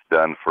things it's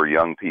done for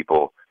young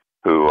people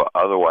who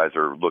otherwise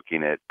are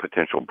looking at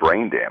potential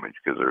brain damage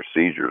because their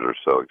seizures are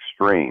so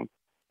extreme.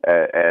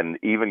 And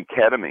even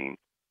ketamine,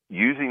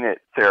 using it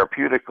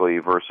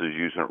therapeutically versus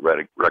using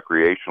it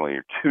recreationally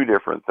are two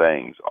different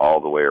things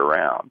all the way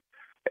around.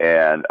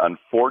 And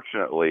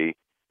unfortunately,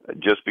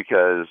 just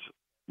because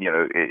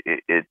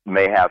it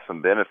may have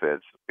some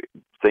benefits,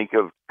 think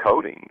of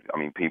codeine. I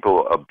mean,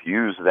 people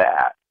abuse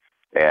that.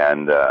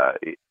 And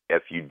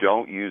if you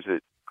don't use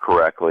it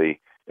correctly,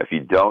 if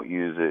you don't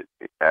use it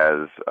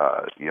as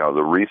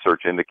the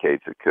research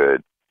indicates it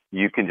could,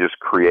 you can just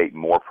create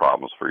more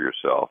problems for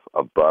yourself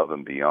above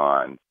and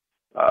beyond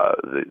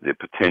the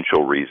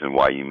potential reason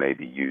why you may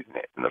be using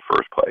it in the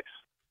first place.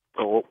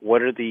 So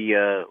what are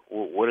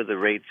the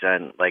rates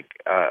on,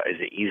 is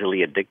it easily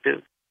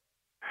addictive?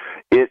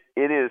 It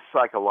is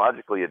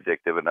psychologically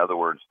addictive. In other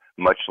words,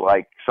 much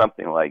like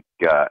something like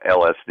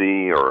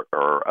LSD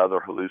or other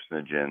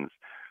hallucinogens,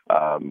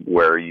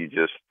 where you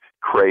just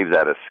crave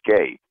that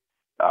escape.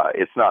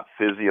 It's not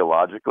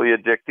physiologically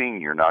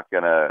addicting. You're not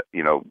going to,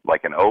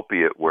 like an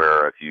opiate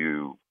where if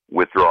you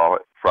withdraw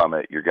from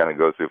it, you're going to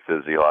go through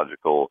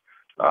physiological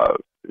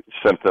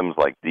symptoms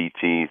like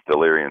DTs,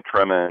 delirium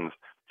tremens,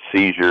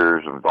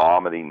 seizures,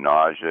 vomiting,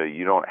 nausea.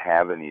 You don't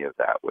have any of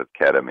that with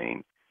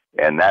ketamine,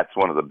 and that's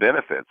one of the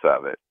benefits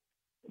of it.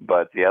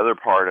 But the other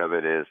part of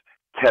it is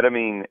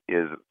ketamine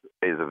is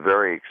a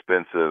very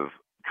expensive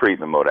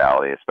treatment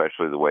modality,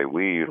 especially the way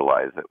we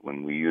utilize it.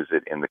 When we use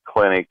it in the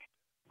clinic,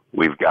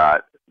 we've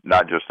got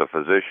not just a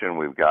physician,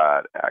 we've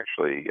got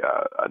actually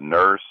a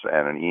nurse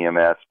and an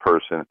EMS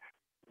person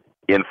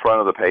in front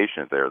of the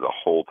patient there the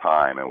whole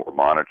time, and we're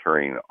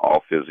monitoring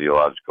all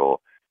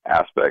physiological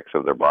aspects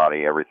of their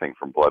body, everything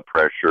from blood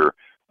pressure,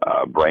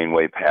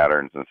 brainwave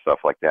patterns, and stuff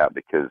like that,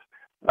 because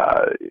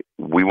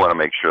we want to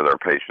make sure that our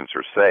patients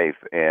are safe.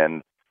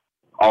 And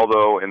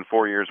although in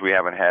 4 years we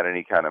haven't had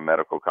any kind of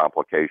medical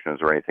complications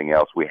or anything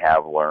else, we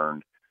have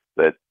learned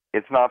that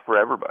it's not for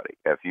everybody.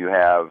 If you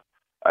have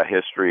a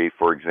history,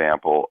 for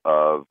example,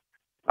 of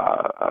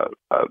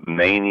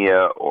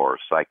mania or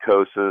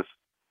psychosis,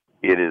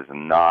 it is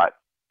not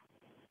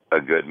a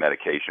good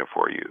medication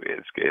for you.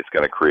 It's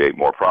going to create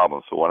more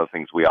problems. So one of the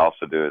things we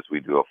also do is we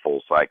do a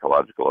full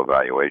psychological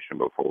evaluation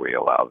before we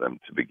allow them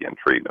to begin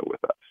treatment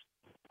with us.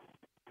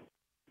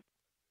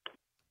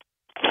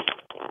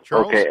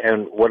 Charles? Okay,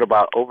 and what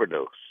about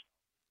overdose?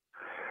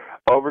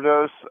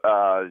 Overdose,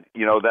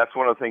 that's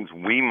one of the things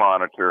we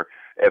monitor.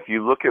 If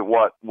you look at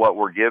what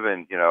we're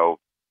given,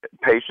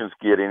 patients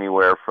get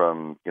anywhere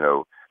from,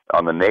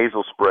 on the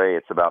nasal spray,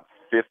 it's about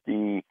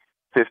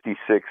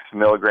 56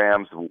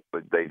 milligrams.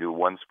 They do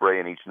one spray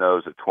in each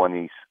nose at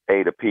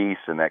 28 apiece,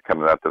 and that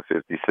comes out to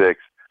 56.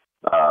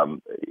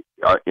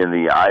 In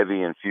the IV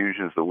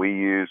infusions that we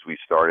use, we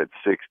start at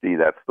 60.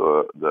 That's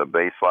the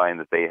baseline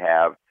that they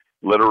have.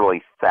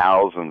 Literally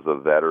thousands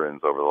of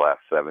veterans over the last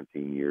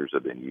 17 years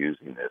have been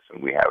using this,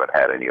 and we haven't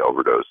had any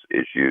overdose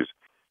issues.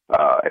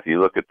 If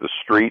you look at the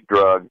street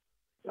drug,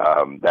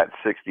 that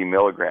 60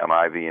 milligram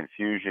IV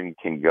infusion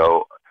can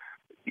go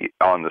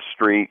on the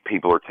street.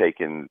 People are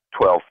taking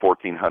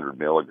 1,400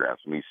 milligrams,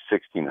 I mean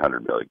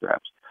 1,600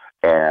 milligrams,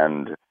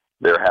 and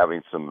they're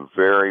having some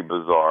very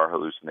bizarre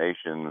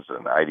hallucinations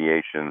and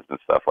ideations and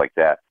stuff like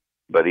that.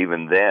 But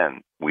even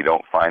then, we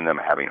don't find them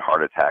having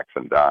heart attacks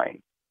and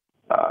dying.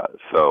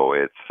 So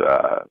it's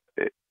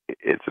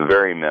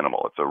very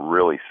minimal. It's a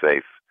really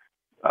safe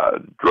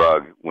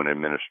drug when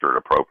administered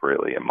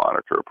appropriately and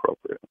monitored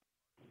appropriately.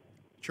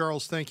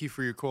 Charles, thank you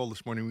for your call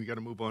this morning. We got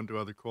to move on to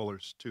other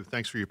callers, too.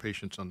 Thanks for your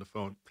patience on the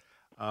phone.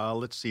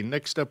 Let's see.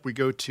 Next up, we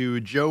go to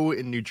Joe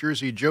in New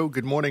Jersey. Joe,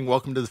 good morning.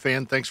 Welcome to the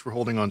Fan. Thanks for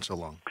holding on so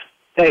long.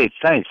 Hey,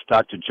 thanks,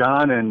 Dr.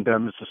 John and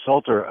Mr.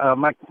 Salter.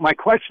 My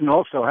question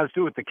also has to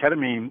do with the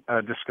ketamine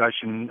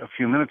discussion a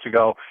few minutes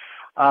ago.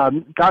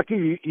 Doctor,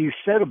 you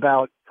said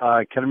about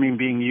ketamine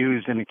being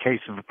used in the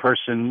case of a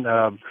person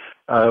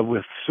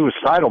with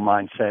suicidal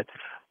mindset,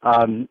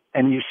 and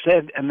you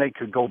said, and they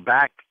could go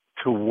back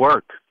to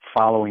work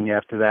following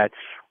after that.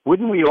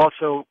 Wouldn't we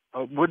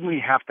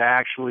have to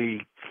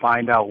actually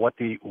find out what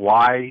the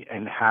why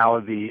and how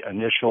the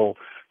initial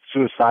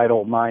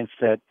suicidal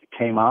mindset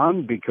came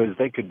on? Because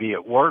they could be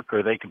at work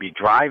or they could be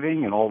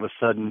driving, and all of a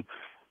sudden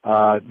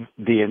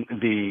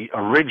the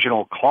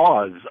original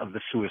cause of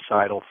the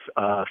suicidal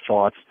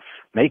thoughts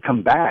may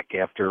come back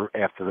after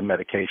the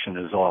medication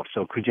is off.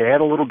 So could you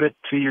add a little bit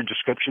to your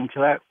description to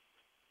that?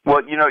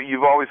 Well,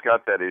 you've always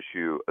got that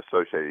issue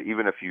associated.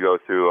 Even if you go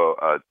through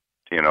a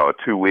a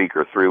 2-week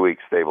or 3-week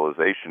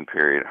stabilization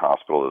period,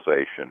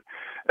 hospitalization.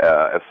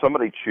 If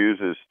somebody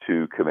chooses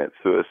to commit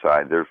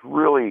suicide, there's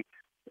really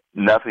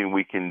nothing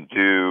we can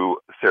do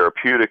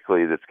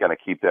therapeutically that's going to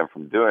keep them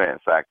from doing it. In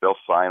fact, they'll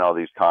sign all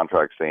these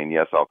contracts saying,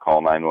 yes, I'll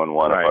call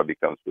 911 if I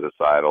become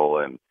suicidal.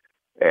 And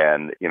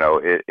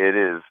it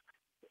is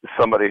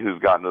somebody who's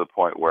gotten to the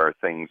point where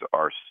things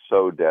are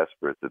so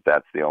desperate that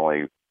that's the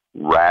only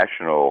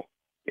rational,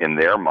 in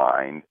their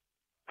mind,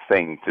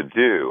 thing to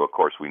do. Of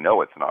course, we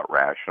know it's not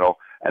rational,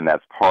 and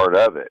that's part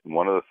of it. And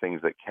one of the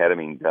things that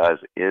ketamine does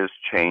is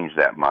change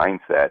that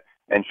mindset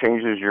and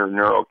changes your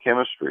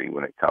neurochemistry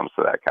when it comes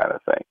to that kind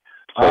of thing.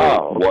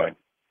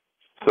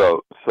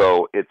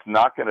 So it's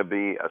not going to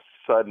be a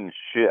sudden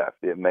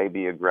shift. It may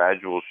be a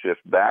gradual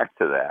shift back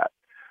to that.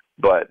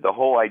 But the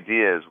whole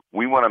idea is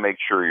we want to make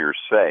sure you're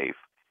safe.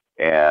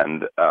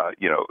 And,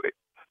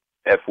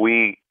 if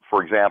we,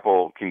 for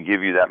example, can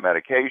give you that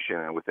medication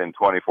and within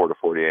 24 to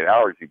 48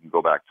 hours you can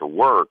go back to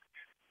work,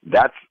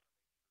 that's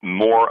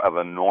more of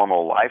a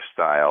normal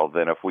lifestyle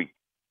than if we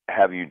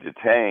have you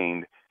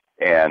detained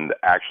and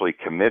actually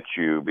commit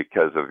you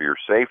because of your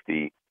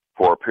safety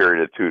for a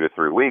period of 2 to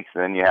 3 weeks.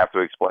 And then you have to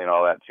explain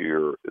all that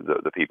to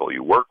the people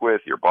you work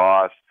with, your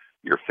boss,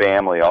 your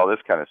family, all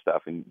this kind of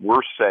stuff. And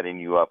we're setting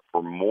you up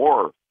for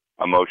more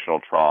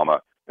emotional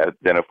trauma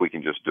than if we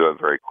can just do it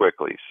very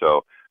quickly.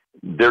 So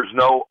there's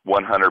no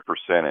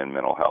 100% in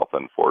mental health,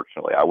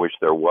 unfortunately. I wish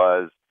there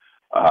was.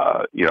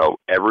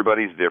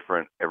 Everybody's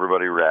different.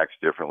 Everybody reacts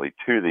differently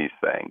to these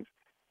things.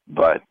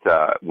 But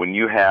when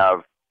you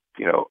have,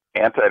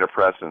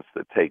 antidepressants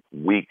that take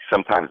weeks,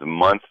 sometimes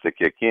months to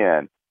kick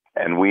in,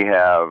 and we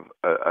have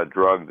a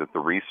drug that the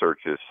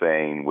research is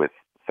saying with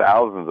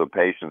thousands of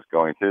patients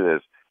going through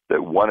this,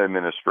 that one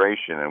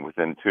administration and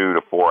within 2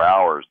 to 4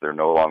 hours, they're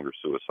no longer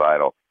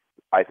suicidal.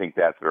 I think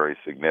that's very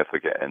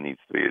significant and needs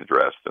to be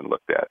addressed and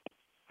looked at.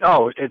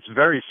 Oh, it's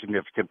very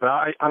significant.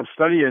 But I'm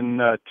studying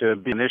to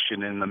be a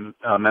clinician in the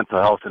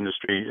mental health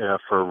industry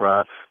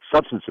for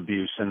substance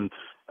abuse. And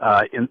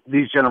in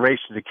these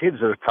generations of kids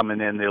that are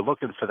coming in, they're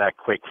looking for that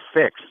quick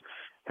fix.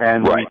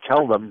 And we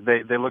tell them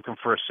they're looking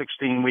for a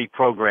 16-week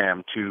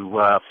program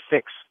to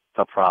fix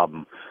the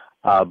problem.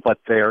 But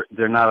they're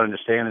not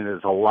understanding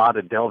there's a lot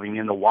of delving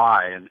into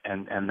why,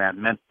 and that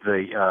meant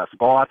the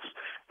thoughts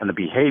and the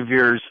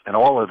behaviors and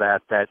all of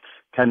that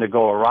tend to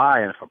go awry.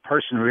 And if a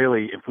person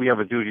really, if we have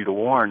a duty to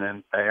warn,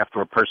 and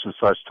after a person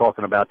starts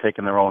talking about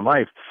taking their own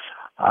life,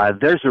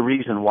 there's a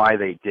reason why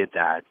they did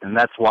that. And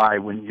that's why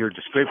when your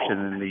description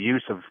and the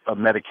use of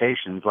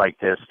medications like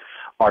this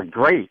are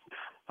great,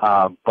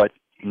 but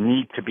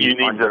need to be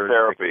under the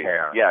therapy.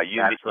 Care. Yeah,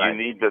 you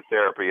need the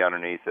therapy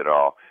underneath it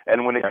all.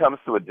 And when it comes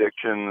to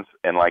addictions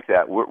and like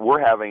that,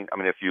 we're having,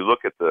 if you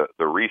look at the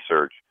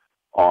research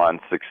on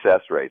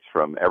success rates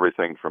from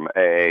everything from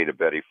AA to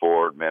Betty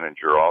Ford,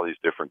 Menninger, all these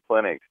different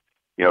clinics,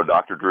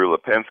 Dr. Drew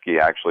Lipinski,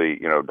 actually,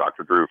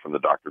 Dr. Drew from the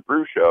Dr.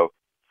 Drew Show,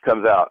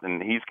 comes out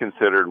and he's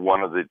considered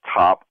one of the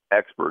top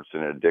experts in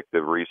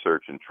addictive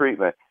research and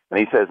treatment. And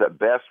he says at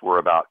best we're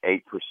about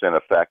 8%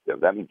 effective.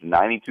 That means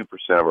 92%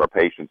 of our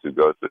patients who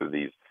go through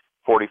these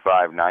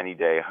 45,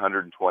 90-day,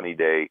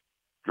 120-day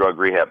drug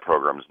rehab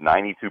programs,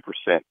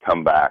 92%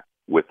 come back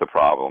with the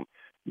problem.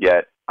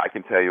 Yet I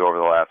can tell you over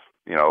the last,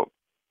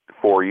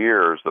 4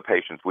 years, the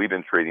patients we've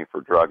been treating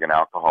for drug and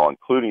alcohol,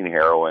 including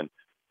heroin,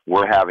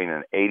 we're having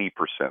an 80%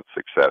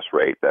 success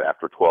rate that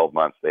after 12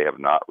 months they have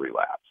not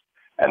relapsed.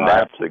 And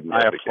that's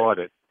significant. I applaud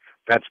it.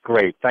 That's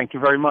great. Thank you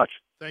very much.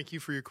 Thank you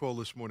for your call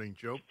this morning,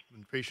 Joe.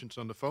 And patients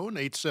on the phone,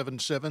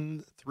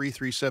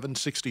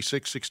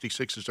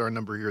 877-337-6666 is our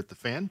number here at The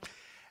Fan.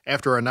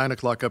 After our 9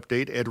 o'clock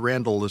update, Ed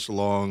Randall is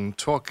along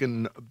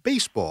talking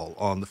baseball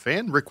on The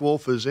Fan. Rick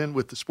Wolf is in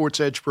with the Sports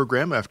Edge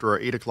program after our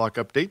 8 o'clock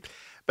update.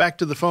 Back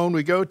to the phone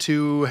we go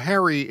to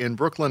Harry in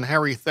Brooklyn.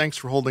 Harry, thanks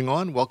for holding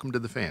on. Welcome to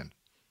The Fan.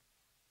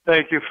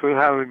 Thank you for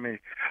having me.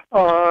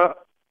 I'm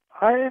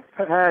going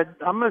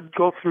to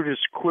go through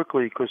this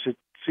quickly because I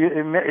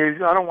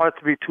don't want it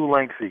to be too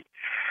lengthy.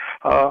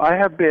 I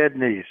have bad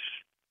knees.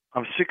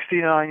 I'm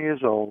 69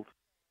 years old.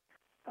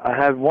 I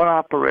had one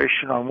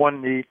operation on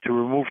one knee to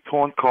remove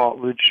torn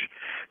cartilage.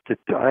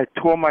 I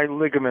tore my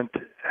ligament,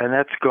 and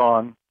that's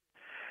gone.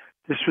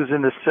 This was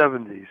in the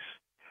 70s.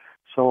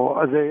 So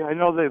I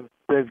know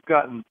they've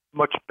gotten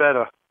much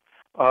better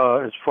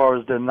as far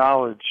as their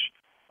knowledge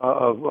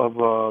of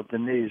the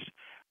knees.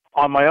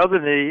 On my other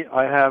knee,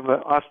 I have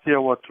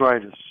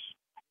osteoarthritis.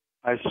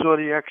 I saw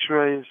the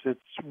x-rays.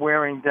 It's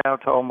wearing down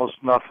to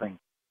almost nothing.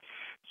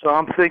 So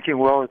I'm thinking,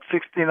 well, at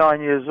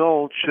 69 years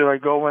old, should I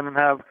go in and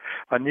have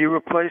a knee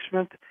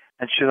replacement?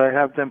 And should I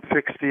have them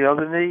fix the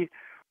other knee?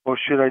 Or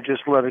should I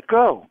just let it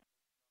go?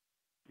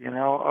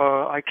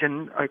 I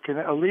can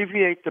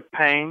alleviate the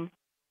pain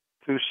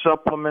through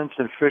supplements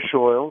and fish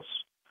oils.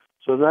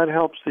 So that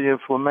helps the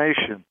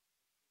inflammation.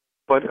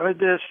 But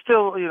there's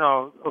still,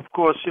 of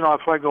course,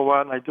 if I go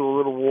out and I do a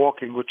little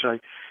walking, which I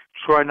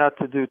try not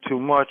to do too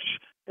much,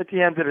 at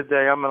the end of the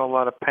day, I'm in a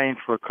lot of pain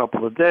for a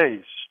couple of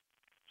days.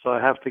 So I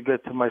have to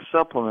get to my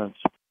supplements.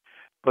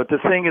 But the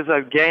thing is,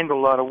 I've gained a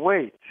lot of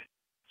weight.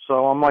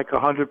 So I'm like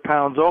 100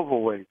 pounds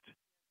overweight.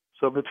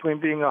 So between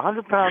being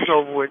 100 pounds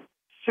overweight,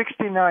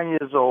 69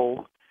 years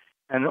old,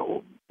 and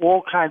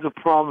all kinds of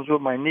problems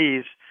with my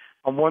knees,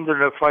 I'm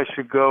wondering if I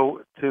should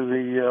go to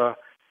the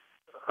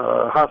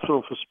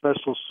hospital for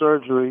special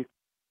surgery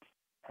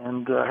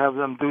and have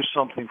them do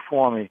something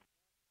for me.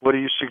 What do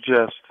you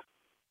suggest?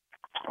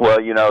 Well,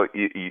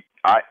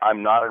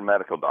 I'm not a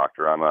medical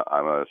doctor. I'm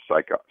a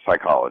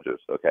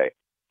psychologist. Okay,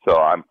 so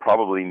I'm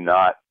probably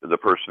not the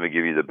person to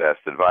give you the best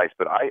advice.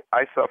 But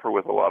I suffer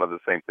with a lot of the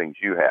same things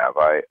you have.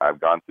 I've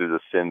gone through the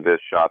Synvisc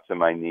shots in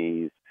my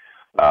knees,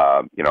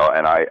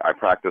 and I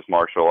practice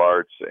martial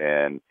arts,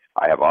 and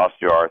I have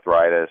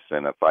osteoarthritis.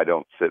 And if I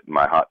don't sit in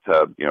my hot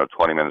tub,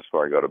 20 minutes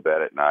before I go to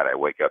bed at night, I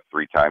wake up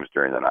 3 times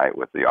during the night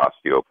with the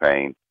osteo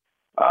pain.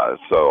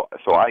 So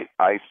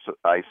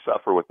I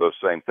suffer with those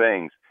same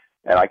things.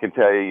 And I can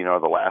tell you,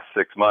 the last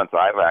 6 months,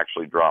 I've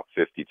actually dropped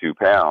 52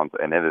 pounds,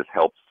 and it has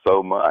helped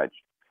so much.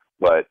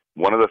 But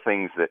one of the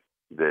things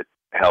that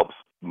helps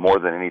more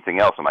than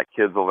anything else, and my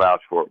kids will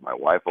vouch for it, my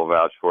wife will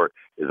vouch for it,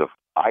 is if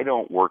I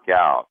don't work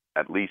out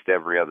at least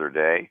every other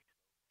day,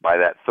 by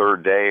that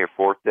 3rd day or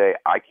 4th day,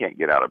 I can't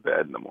get out of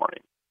bed in the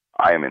morning.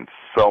 I am in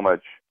so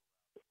much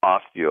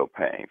osteo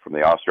pain from the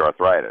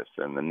osteoarthritis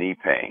and the knee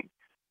pain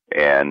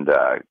and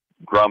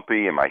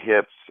grumpy in my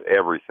hips,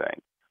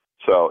 everything.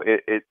 So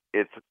it's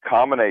a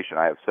combination.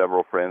 I have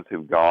several friends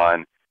who've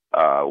gone.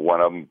 One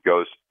of them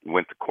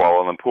went to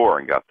Kuala Lumpur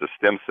and got the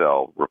stem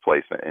cell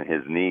replacement in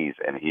his knees,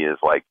 and he is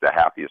like the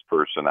happiest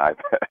person I've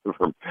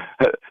ever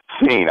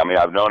seen. I mean,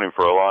 I've known him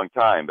for a long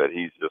time, but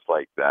he's just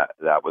like that.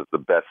 That was the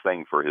best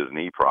thing for his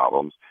knee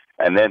problems.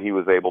 And then he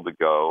was able to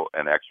go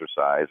and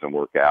exercise and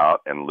work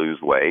out and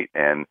lose weight,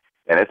 and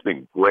it's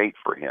been great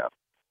for him.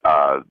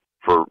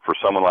 For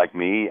someone like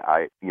me,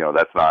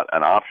 that's not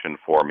an option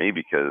for me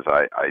because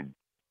I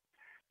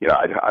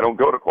don't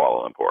go to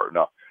Kuala Lumpur.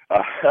 No.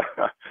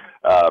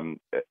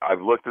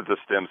 I've looked at the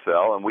stem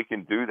cell, and we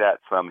can do that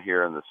some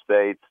here in the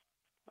States,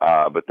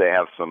 but they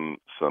have some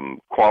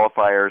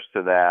qualifiers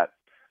to that.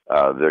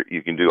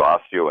 You can do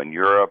osteo in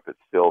Europe. It's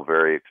still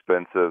very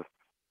expensive.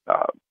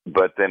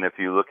 But then if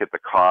you look at the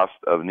cost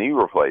of knee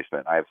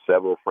replacement, I have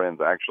several friends.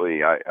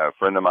 Actually, a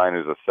friend of mine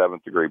who's a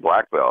 7th-degree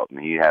black belt, and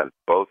he has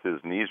both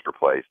his knees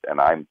replaced,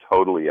 and I'm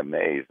totally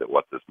amazed at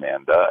what this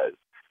man does.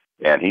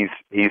 And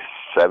he's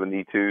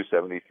 72,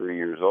 73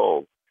 years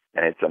old.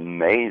 And it's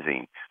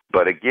amazing.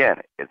 But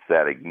again, it's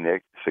that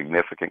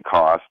significant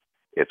cost.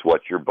 It's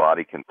what your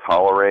body can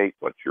tolerate,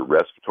 what your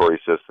respiratory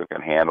system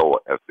can handle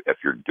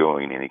if you're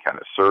doing any kind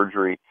of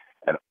surgery.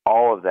 And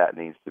all of that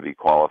needs to be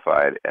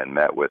qualified and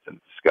met with and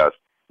discussed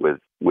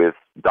with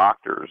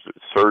doctors,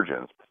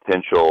 surgeons,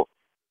 potential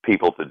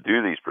people to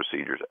do these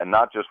procedures. And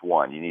not just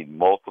one. You need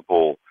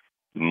multiple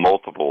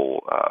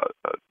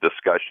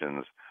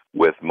discussions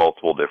with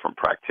multiple different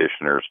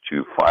practitioners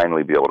to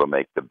finally be able to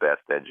make the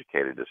best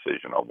educated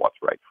decision on what's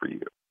right for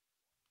you.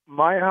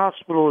 My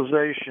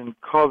hospitalization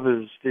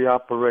covers the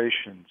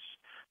operations,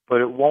 but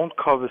it won't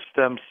cover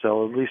stem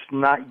cell, at least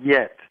not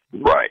yet.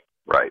 Right.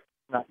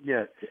 Not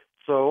yet.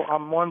 So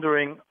I'm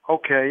wondering,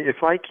 okay,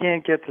 if I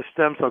can't get the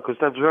stem cell, because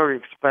that's very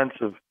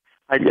expensive,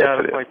 I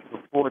doubt if I can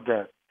afford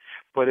that.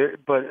 But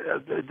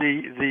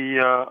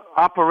the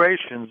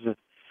operations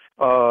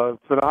for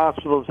the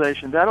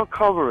hospitalization, that'll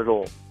cover it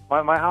all.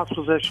 My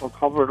hospitalization will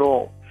cover it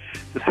all.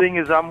 The thing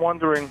is, I'm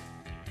wondering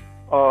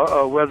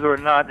whether or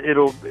not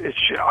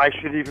I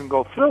should even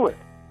go through it.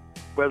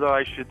 Whether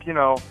I should,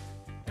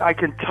 I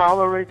can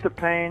tolerate the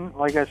pain.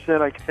 Like I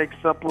said, I can take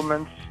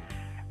supplements,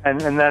 and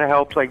that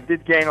helps. I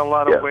did gain a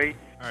lot of weight.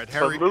 All right,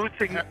 Harry.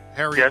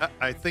 Harry, yes?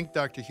 I think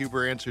Dr.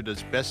 Huber answered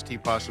as best he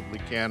possibly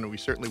can, and we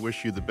certainly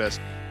wish you the best.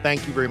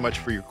 Thank you very much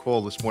for your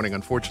call this morning.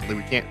 Unfortunately,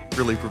 we can't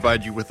really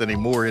provide you with any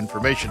more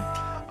information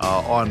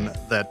on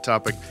that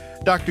topic.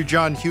 Dr.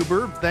 John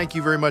Huber, thank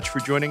you very much for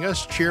joining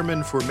us.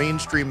 Chairman for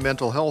Mainstream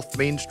Mental Health,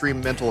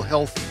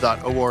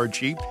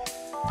 mainstreammentalhealth.org.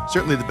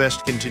 Certainly the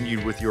best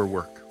continued with your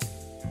work.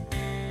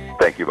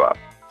 Thank you, Bob.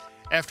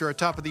 After our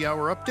top of the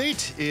hour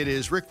update, it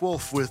is Rick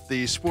Wolf with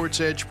the Sports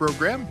Edge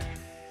program.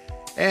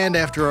 And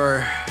after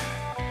our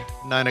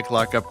 9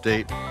 o'clock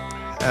update,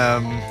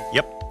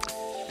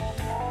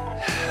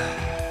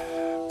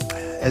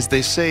 as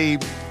they say,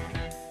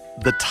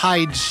 the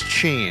tides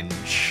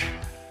change.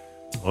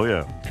 Oh,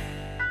 yeah.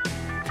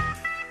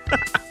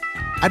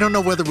 I don't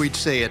know whether we'd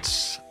say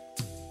it's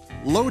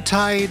low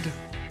tide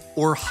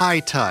or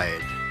high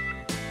tide.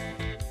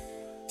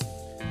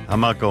 I'm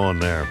not going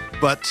there.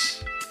 But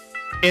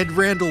Ed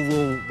Randall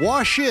will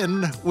wash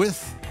in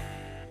with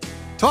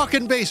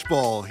Talkin'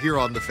 Baseball here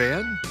on The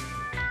Fan.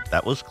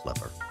 That was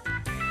clever.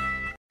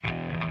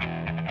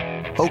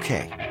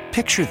 Okay,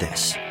 picture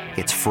this.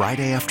 It's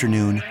Friday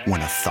afternoon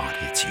when a thought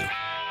hits you.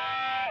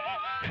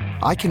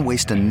 I can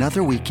waste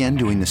another weekend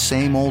doing the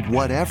same old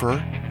whatever,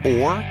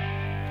 or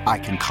I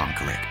can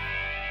conquer it.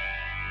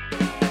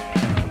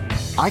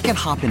 I can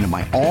hop into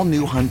my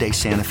all-new Hyundai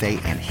Santa Fe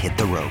and hit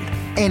the road.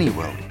 Any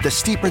road. The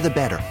steeper, the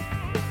better.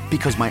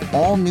 Because my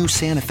all-new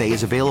Santa Fe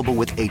is available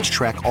with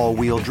H-Track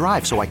all-wheel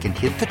drive, so I can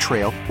hit the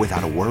trail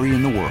without a worry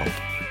in the world.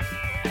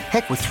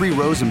 Heck, with 3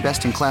 rows and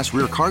best-in-class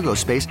rear cargo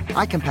space,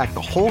 I can pack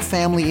the whole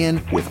family in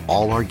with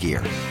all our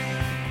gear.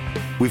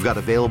 We've got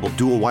available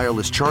dual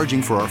wireless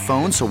charging for our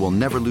phones, so we'll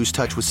never lose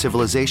touch with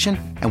civilization,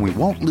 and we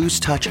won't lose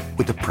touch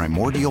with the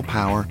primordial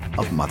power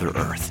of Mother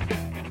Earth.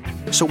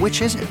 So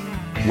which is it?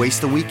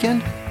 Waste the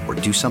weekend or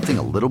do something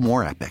a little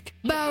more epic?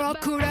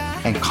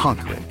 And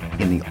conquer it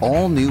in the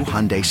all-new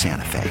Hyundai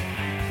Santa Fe.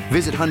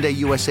 Visit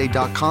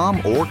HyundaiUSA.com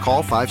or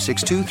call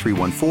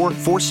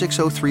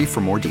 562-314-4603 for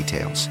more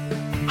details.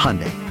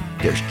 Hyundai,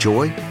 there's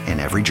joy in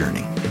every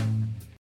journey.